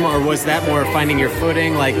Then Some, or was that more finding your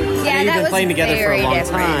footing? Like, you've been playing together for a long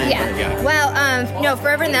time. Yeah. Well, no,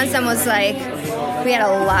 Forever and Then Some was like, we had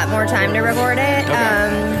a lot more time to record it.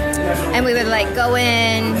 And we would like go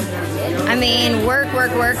in, work,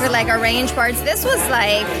 like arrange parts. This was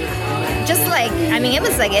like, it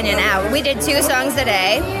was like in and out. We did 2 songs a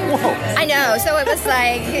day. Whoa. I know. So it was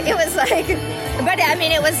like, but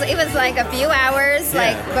it was like a few hours,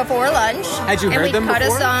 like before lunch. Had you heard them before? And we cut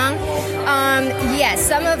a song. Yes,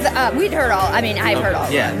 some of the, we'd heard all, I've heard all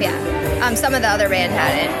of them. Yeah. Some of the other band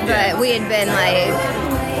hadn't, but we had been like,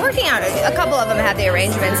 working on it. A couple of them had the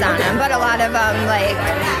arrangements on them, but a lot of them like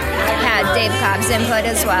had Dave Cobb's input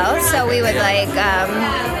as well. So we would like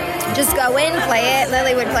just go in, play it.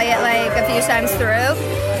 Lily would play it like a few times through.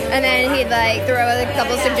 And then he'd like throw a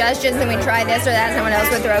couple suggestions, and we'd try this or that. Someone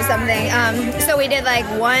else would throw something. So we did like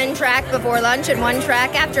one track before lunch and one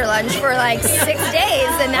track after lunch for like 6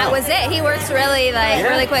 days, and that was it. He works really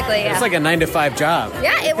really quickly. Yeah. It's like a 9-to-5 job.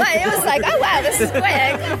 Yeah, it was. It was like, oh wow, this is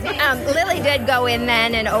quick. Lily did go in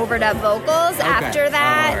then and overdub vocals after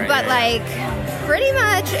that, but like pretty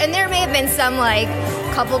much. And there may have been some like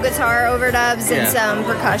couple guitar overdubs and some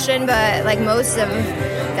percussion, but like most of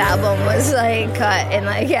the album was like cut and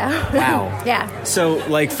like Wow. Yeah. So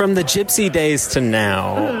like from the Gypsy days to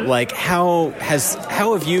now, like how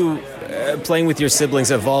have you playing with your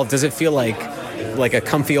siblings evolved? Does it feel like a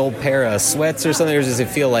comfy old pair of sweats or something, or does it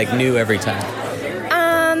feel like new every time?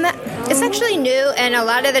 It's actually new, and a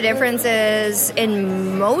lot of the differences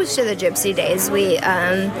in most of the Gypsy days we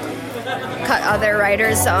cut other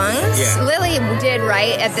writers' songs. Yeah. Lily did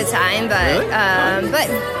write at the time, but but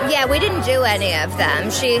yeah, we didn't do any of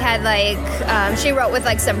them. She had like she wrote with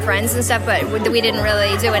like some friends and stuff, but we didn't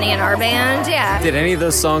really do any in our band. Yeah. Did any of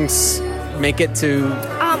those songs make it to?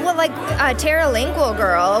 Well, like Tara Linkwell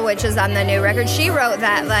Girl, which is on the new record, she wrote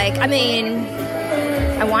that like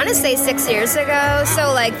I want to say 6 years ago.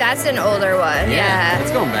 So like that's an older one. Yeah.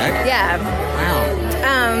 It's going back. Yeah.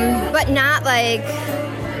 Wow. But not like.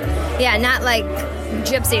 Yeah, not like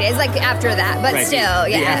Gypsy days, like after that, but still,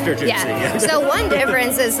 the after Gypsy, yeah. So one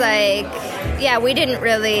difference is like, we didn't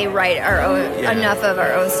really write our own enough of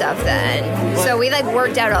our own stuff then. So we like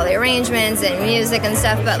worked out all the arrangements and music and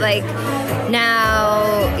stuff, but like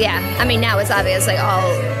now, now it's obviously all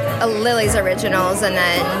Lily's originals and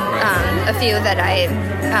then a few that I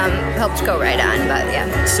helped go right on, but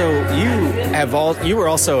yeah. So you were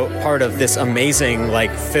also part of this amazing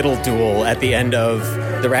like fiddle duel at the end of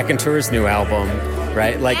the Raconteurs' new album,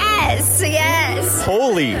 right? Like yes.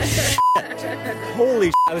 Holy shit. Holy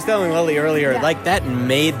shit. I was telling Lily earlier, like that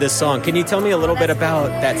made the song. Can you tell me a little bit about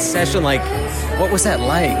that session? Like, what was that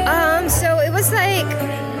like? So it was like,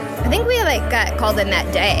 I think we like got called in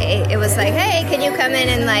that day. It was like, hey, can you come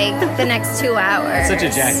in like the next 2 hours? Such a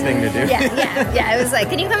Jack thing to do. Yeah. It was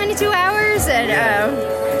like, can you come in 2 hours? And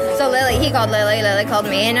so he called Lily called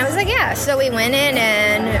me, and I was like, yeah. So we went in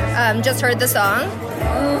and just heard the song,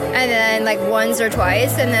 and then like once or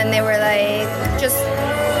twice, and then they were like, just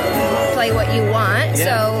play what you want.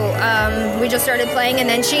 So we just started playing, and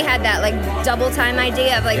then she had that like double time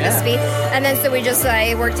idea of like the speed, and then so we just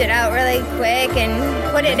like worked it out really quick and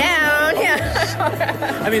put it down.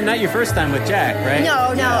 I mean, not your first time with Jack, right?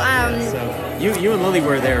 No. So you and Lily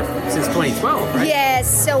were there since 2012, right?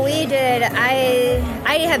 Yes. So we did. I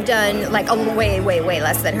have done like a way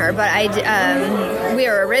less than her, but we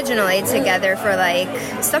were originally together for like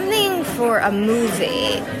something for a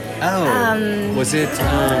movie. Oh. Was it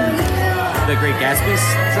The Great Gatsby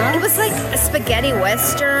song? It was like a spaghetti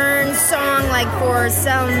western song, like for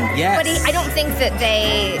some. Yes. But I don't think that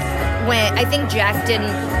they went. I think Jack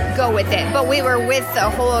didn't go with it, but we were with a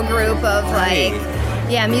whole group of like,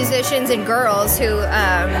 musicians and girls who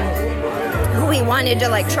we wanted to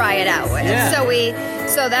like try it out with. Yeah.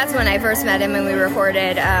 So that's when I first met him, and we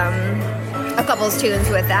recorded a couple tunes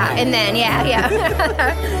with that, and then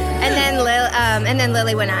and then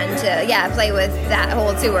Lily went on to play with that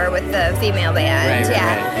whole tour with the female band.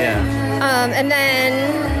 And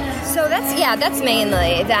then so that's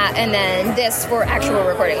mainly that, and then this for actual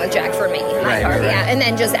recording with Jack for me, my part, and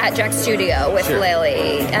then just at Jack's studio with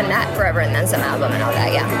Lily and that Forever and Then Some album and all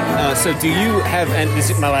that, So do you have, and this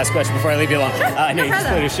is my last question before I leave you alone. I know you just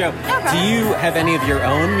played a show. Do you have any of your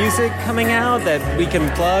own music coming out that we can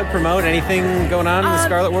plug, promote, anything going on in the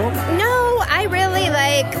Scarlet world? No, I really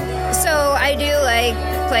I do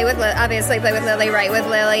play with Lily, write with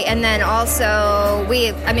Lily, and then also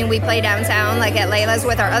we play downtown like at Layla's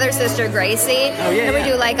with our other sister Gracie, and we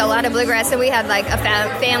do like a lot of bluegrass, and we had like a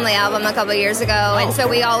family album a couple years ago, and so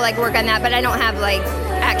we all like work on that, but I don't have like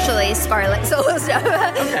actually Scarlet solo stuff,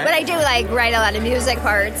 but I do like write a lot of music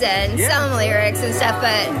parts and some lyrics and stuff,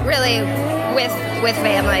 but really with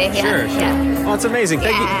family. Sure. Oh, it's amazing.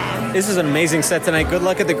 Thank you. This is an amazing set tonight. Good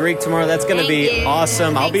luck at the Greek tomorrow. That's going to be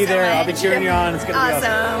awesome. I'll be there. I'll be cheering you on. It's going to be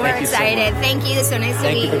awesome. We're excited. Thank you. So nice to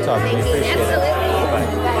meet you. Thank you for talking. We appreciate it.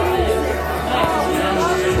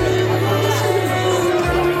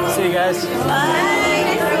 See you guys.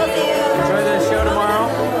 Bye. Enjoy the show tomorrow.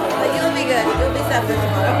 You'll be good. You'll be set for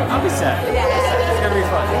tomorrow. I'll be set. It's going to be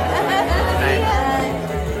fun. Good night.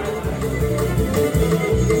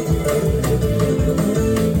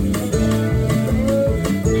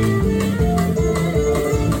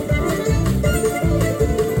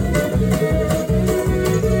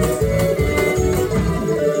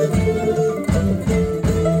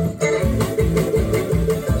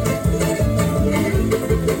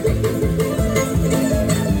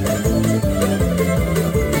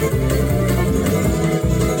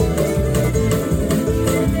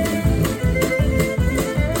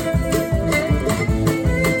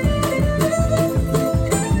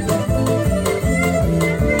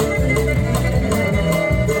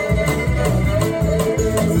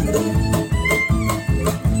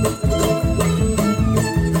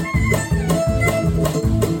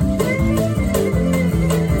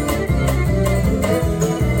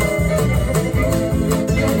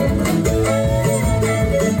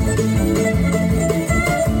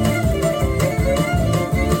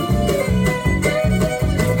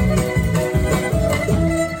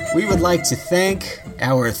 like to thank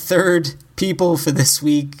our third people for this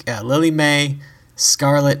week, Lily Mae,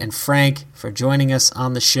 Scarlett, and Frank, for joining us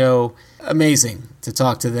on the show. Amazing to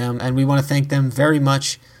talk to them, and we want to thank them very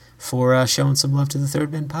much for showing some love to the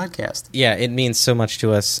Third Men podcast. Yeah, it means so much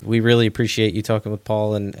to us. We really appreciate you talking with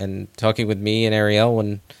Paul and talking with me and Ariel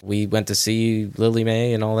when we went to see Lily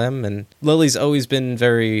Mae and all them. And Lily's always been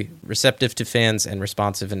very receptive to fans and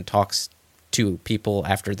responsive and talks to people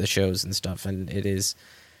after the shows and stuff. And it is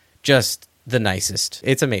just the nicest.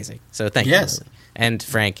 It's amazing. So thank you, Lily. And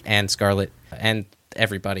Frank and Scarlett and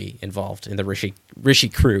everybody involved in the Rishi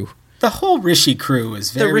crew. The whole Rishi crew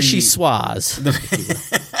is very... The Rishi Swaz.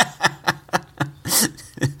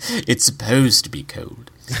 It's supposed to be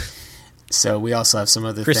cold. So we also have some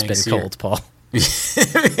other Crisp thanks and here. cold, Paul.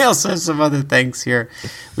 We also have some other thanks here.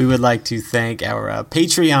 We would like to thank our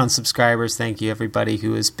Patreon subscribers. Thank you, everybody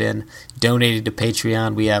who has been donated to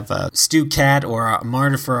Patreon. We have Stu Cat, or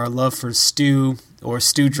Marta for our love for Stu, or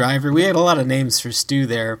Stu Driver. We had a lot of names for Stu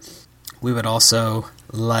there. We would also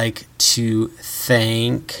like to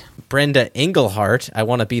thank Brenda Englehart. I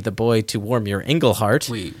want to be the boy to warm your Englehart.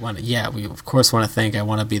 We of course want to thank I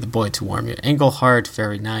want to be the boy to warm your Englehart.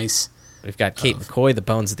 Very nice. We've got Kate McCoy, the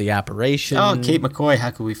bones of the operation. Oh, Kate McCoy.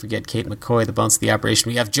 How could we forget Kate McCoy, the bones of the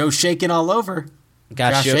operation? We have Joe Shakin all over.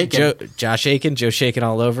 Josh Aiken, Joe Shakin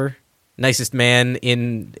all over. Nicest man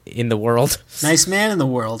in the world. Nice man in the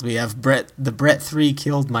world. We have Brett 3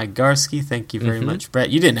 killed Mike Garsky. Thank you very much,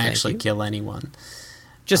 Brett. You didn't actually kill anyone.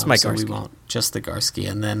 Just Mike so Garsky. We won't. Just the Garsky.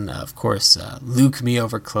 And then, of course, Luke Me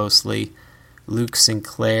Over Closely, Luke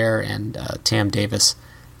Sinclair, and Tam Davis,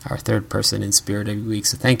 our third person in spirit every week.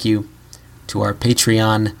 So thank you to our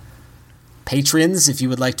Patreon patrons. If you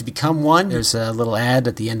would like to become one, there's a little ad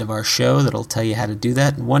at the end of our show that'll tell you how to do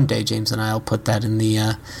that. And one day, James and I will put that in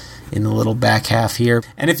the little back half here.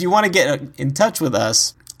 And if you want to get in touch with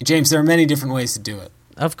us, James, there are many different ways to do it.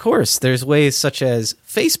 Of course, there's ways such as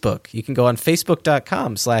Facebook. You can go on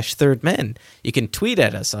facebook.com/thirdmen. You can tweet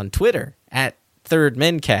at us on Twitter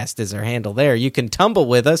 @thirdmencast is our handle there. You can tumble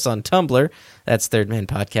with us on Tumblr. That's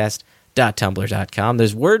thirdmenpodcast.tumblr.com.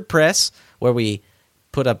 There's WordPress, where we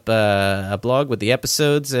put up a blog with the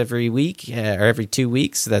episodes every week or every 2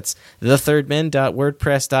 weeks. That's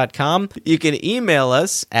thethirdmen.wordpress.com. You can email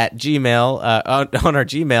us at Gmail, on our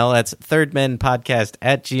Gmail. That's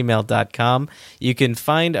thirdmenpodcast@gmail.com. You can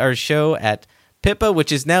find our show at Pippa,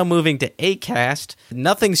 which is now moving to Acast.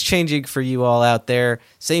 Nothing's changing for you all out there.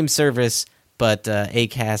 Same service, but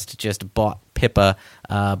Acast just bought Pippa.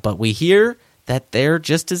 But we hear that they're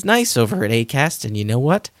just as nice over at Acast, and you know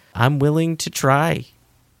what? I'm willing to try.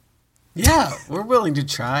 Yeah, we're willing to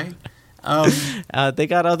try. They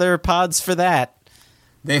got other pods for that.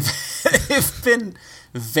 They've been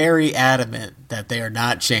very adamant that they are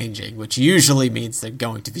not changing, which usually means they're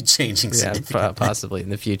going to be changing significantly. Possibly in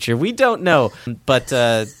the future. We don't know. But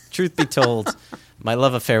truth be told, my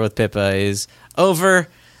love affair with Pippa is over,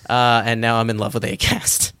 and now I'm in love with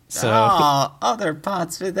Acast. So, other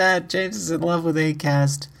pods for that. James is in love with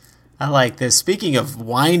Acast. I like this. Speaking of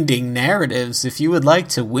winding narratives, if you would like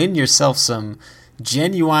to win yourself some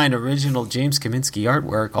genuine original James Kaminsky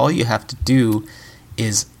artwork, all you have to do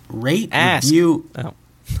is review. Oh.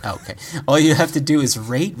 Okay. All you have to do is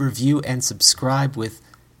rate, review, and subscribe with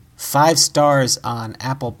 5 stars on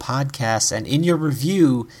Apple Podcasts, and in your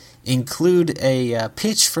review, include a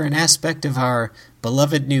pitch for an aspect of our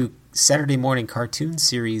beloved new Saturday morning cartoon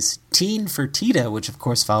series, Teen Fertitta, which of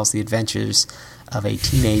course follows the adventures of a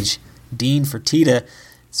teenage Dean Fertitta.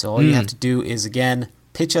 So all you have to do is, again,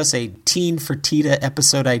 pitch us a Teen Fertitta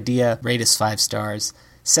episode idea, rate us 5 stars,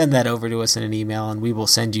 send that over to us in an email, and we will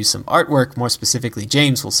send you some artwork. More specifically,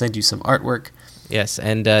 James will send you some artwork. Yes,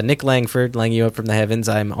 and Nick Langford, Lang You Up from the Heavens,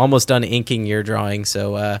 I'm almost done inking your drawing,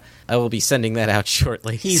 so I will be sending that out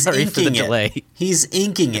shortly. He's Sorry inking for the delay. He's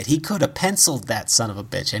inking it. He could have penciled that son of a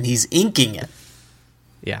bitch, and he's inking it.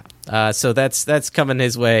 Yeah, so that's coming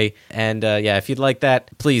his way, and if you'd like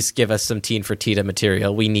that, please give us some Teen Fertitta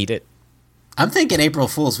material. We need it. I'm thinking April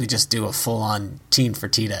Fools, we just do a full-on Teen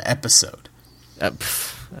Fertitta episode.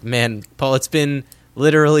 Man, Paul, it's been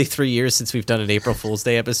literally 3 years since we've done an April Fool's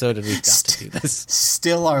Day episode, and we've got to do this.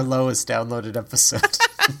 Still our lowest downloaded episode.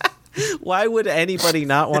 Why would anybody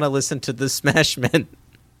not want to listen to the Smash Men?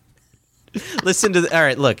 All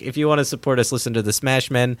right, look, if you want to support us, listen to the Smash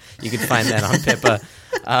Men. You can find that on Pippa.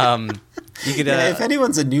 If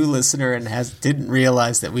anyone's a new listener and didn't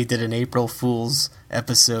realize that we did an April Fool's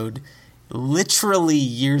episode literally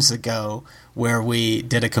years ago, where we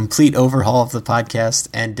did a complete overhaul of the podcast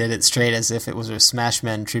and did it straight as if it was a Smash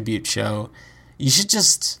Men tribute show, you should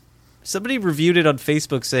just... Somebody reviewed it on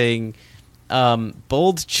Facebook saying,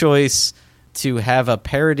 Bold choice to have a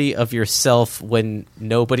parody of yourself when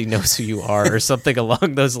nobody knows who you are, or something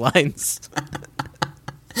along those lines.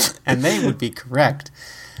 And they would be correct.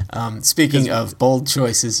 Speaking of bold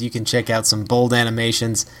choices, you can check out some bold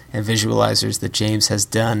animations and visualizers that James has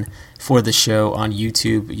done for the show on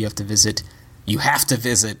YouTube. You have to visit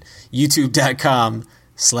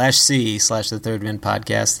youtube.com/C/The Third Men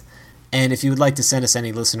Podcast. And if you would like to send us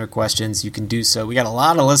any listener questions, you can do so. We got a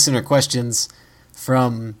lot of listener questions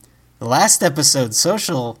from the last episode's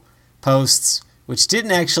social posts, which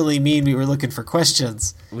didn't actually mean we were looking for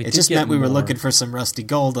questions. It just meant we were looking for some rusty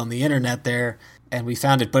gold on the internet there, and we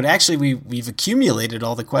found it. But actually, we've accumulated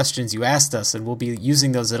all the questions you asked us, and we'll be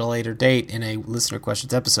using those at a later date in a listener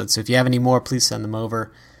questions episode. So if you have any more, please send them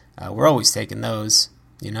over. We're always taking those,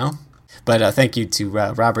 you know? But thank you to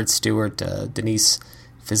Robert Stewart, Denise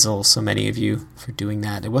Fizzle, so many of you for doing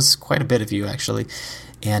that. It was quite a bit of you, actually.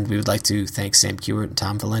 And we would like to thank Sam Kewart and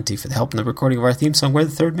Tom Valenti for the help in the recording of our theme song, We're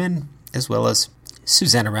the Third Men, as well as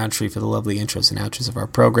Susanna Roundtree for the lovely intros and outros of our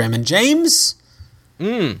program. And James,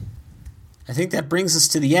 I think that brings us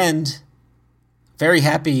to the end. Very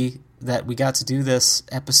happy that we got to do this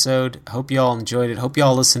episode. Hope you all enjoyed it. Hope you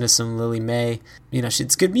all listen to some Lily May. You know,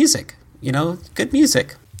 it's good music. You know, good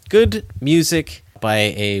music. Good music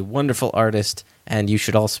by a wonderful artist, and you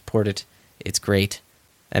should all support it. It's great.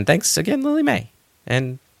 And thanks again, Lily May.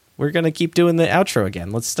 And we're going to keep doing the outro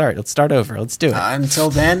again. Let's start over. Let's do it.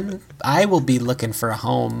 Until then, I will be looking for a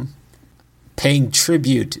home paying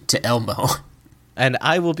tribute to Elmo. And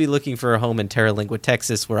I will be looking for a home in Terralingua,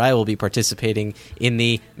 Texas, where I will be participating in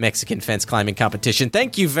the Mexican fence climbing competition.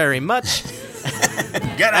 Thank you very much.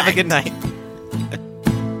 Have a good night.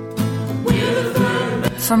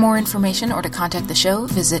 For more information or to contact the show,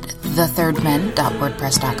 visit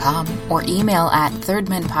thethirdmen.wordpress.com or email at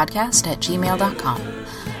thirdmenpodcast@gmail.com.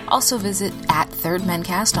 Also visit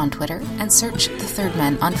 @thirdmencast on Twitter and search The Third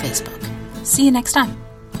Men on Facebook. See you next time.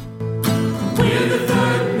 We're the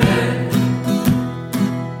Third Men.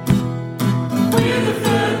 We're the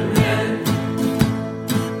Third Men.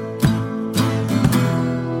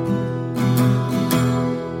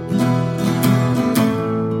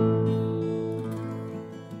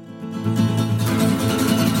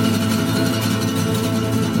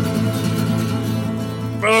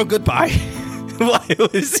 Oh, goodbye. Why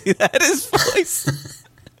was he that his voice?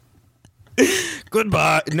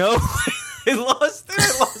 Goodbye. No, I lost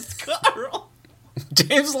Carl.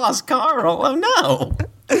 James lost Carl. Oh no.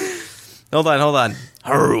 Hold on.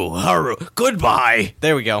 Haru. Goodbye.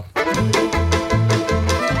 There we go. But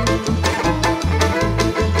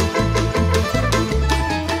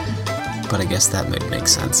I guess that would make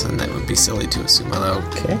sense, and that would be silly to assume.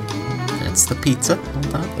 Okay. That's the pizza.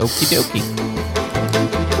 Hold on. Okie dokie.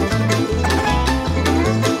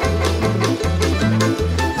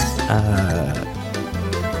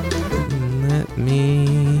 Let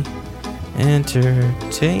me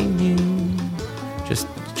entertain you. Just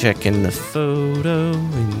checking the photo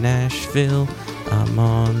in Nashville. I'm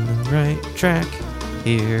on the right track.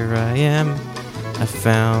 Here I am. I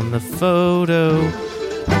found the photo.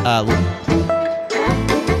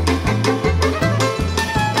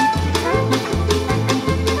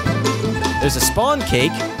 There's a spawn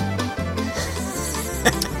cake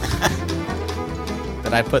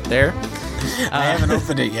that I put there. I haven't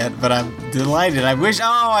opened it yet, but I'm delighted. I wish...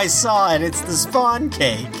 Oh, I saw it. It's the spawn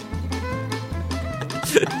cake.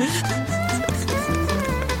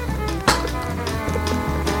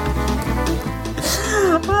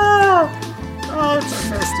 Oh, it's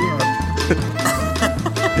messed you up.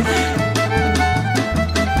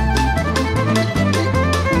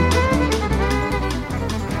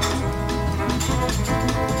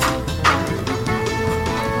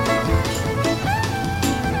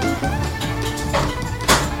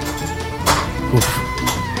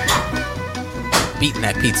 Beating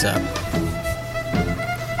that pizza up.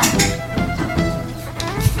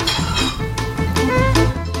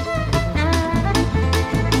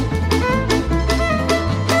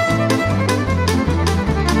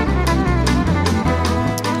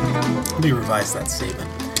 Let me revise that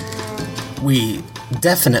statement. We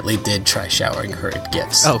definitely did try showering her at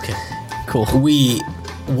gifts. Okay, cool. We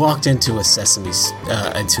walked into a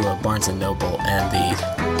into a Barnes & Noble, and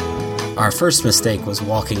our first mistake was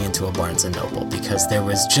walking into a Barnes & Noble because there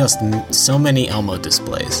was just so many Elmo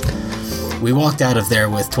displays. We walked out of there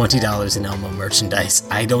with $20 in Elmo merchandise.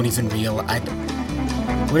 I don't even realize...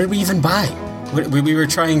 What did we even buy? We were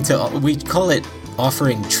trying to... We call it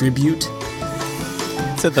offering tribute.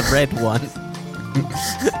 To the red one.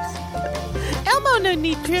 Elmo no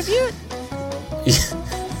need tribute.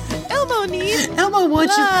 Elmo Elmo needs Elmo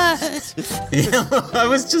wants blood. Elmo, I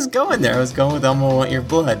was just going there. I was going with Elmo want your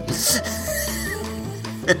blood.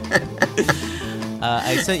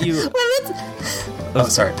 I sent you. Oh,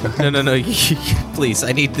 sorry. No. Please,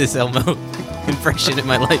 I need this Elmo impression in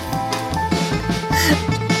my life.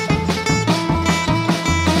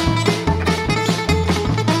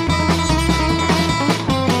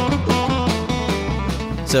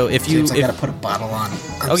 So if you, James, I gotta put a bottle on.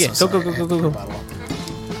 Go.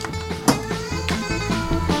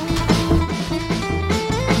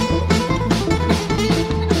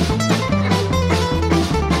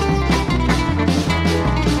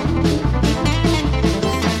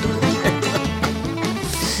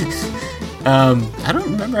 I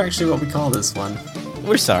don't remember actually what we call this one.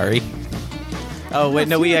 We're sorry. Oh wait,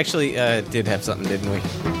 no, we actually did have something, didn't we?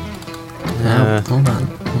 Hold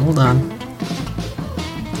on.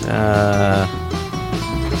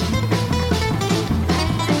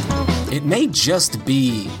 It may just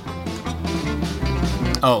be.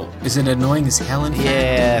 Oh, is it annoying as hell in here?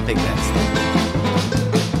 Yeah, I think that's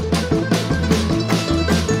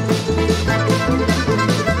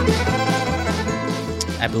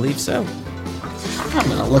I believe so. I'm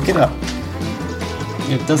gonna look it up.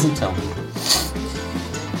 It doesn't tell me.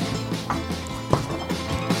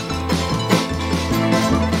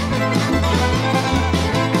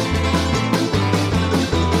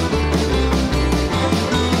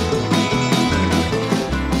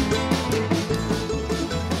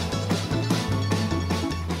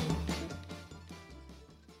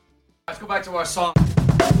 Let's go back to our song.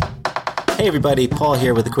 Hey everybody, Paul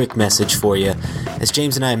here with a quick message for you. As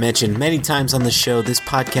James and I mentioned many times on the show, this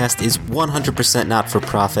podcast is 100%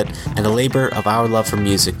 not-for-profit and a labor of our love for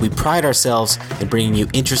music. We pride ourselves in bringing you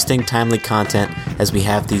interesting, timely content as we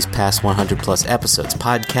have these past 100-plus episodes.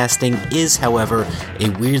 Podcasting is, however, a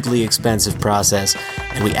weirdly expensive process,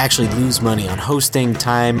 and we actually lose money on hosting,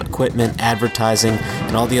 time, equipment, advertising,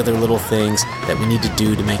 and all the other little things that we need to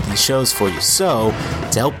do to make these shows for you. So,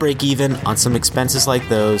 to help break even on some expenses like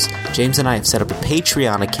those, James and I have set up a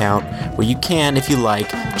Patreon account where you can, if you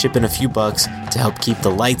like, chip in a few bucks to help keep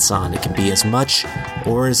the lights on. It can be as much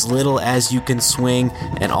or as little as you can swing,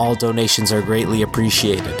 and all donations are greatly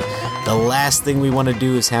appreciated. The last thing we want to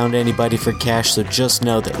do is hound anybody for cash, so just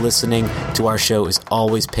know that listening to our show is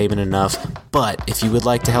always payment enough, but if you would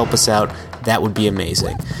like to help us out, that would be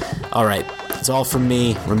amazing. Alright, that's all from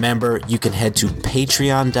me. Remember, you can head to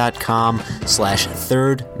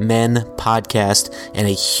patreon.com/thirdmenpodcast, and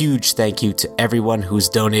a huge thank you to everyone who's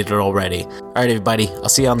donated already. Alright everybody, I'll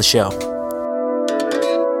see you on the show.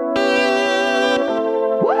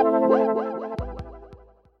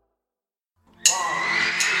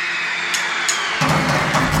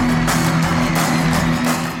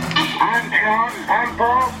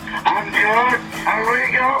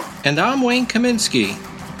 And I'm Wayne Kaminsky.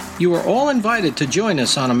 You are all invited to join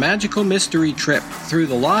us on a magical mystery trip through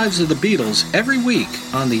the lives of the Beatles every week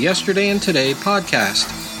on the Yesterday and Today podcast.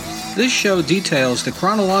 This show details the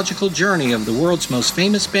chronological journey of the world's most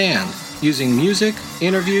famous band, using music,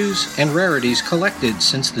 interviews, and rarities collected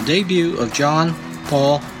since the debut of John,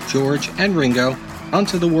 Paul, George, and Ringo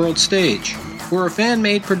onto the world stage. We're a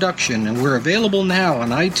fan-made production, and we're available now on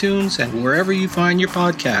iTunes and wherever you find your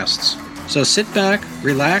podcasts. So sit back,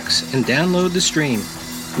 relax, and download the stream.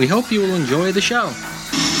 We hope you will enjoy the show.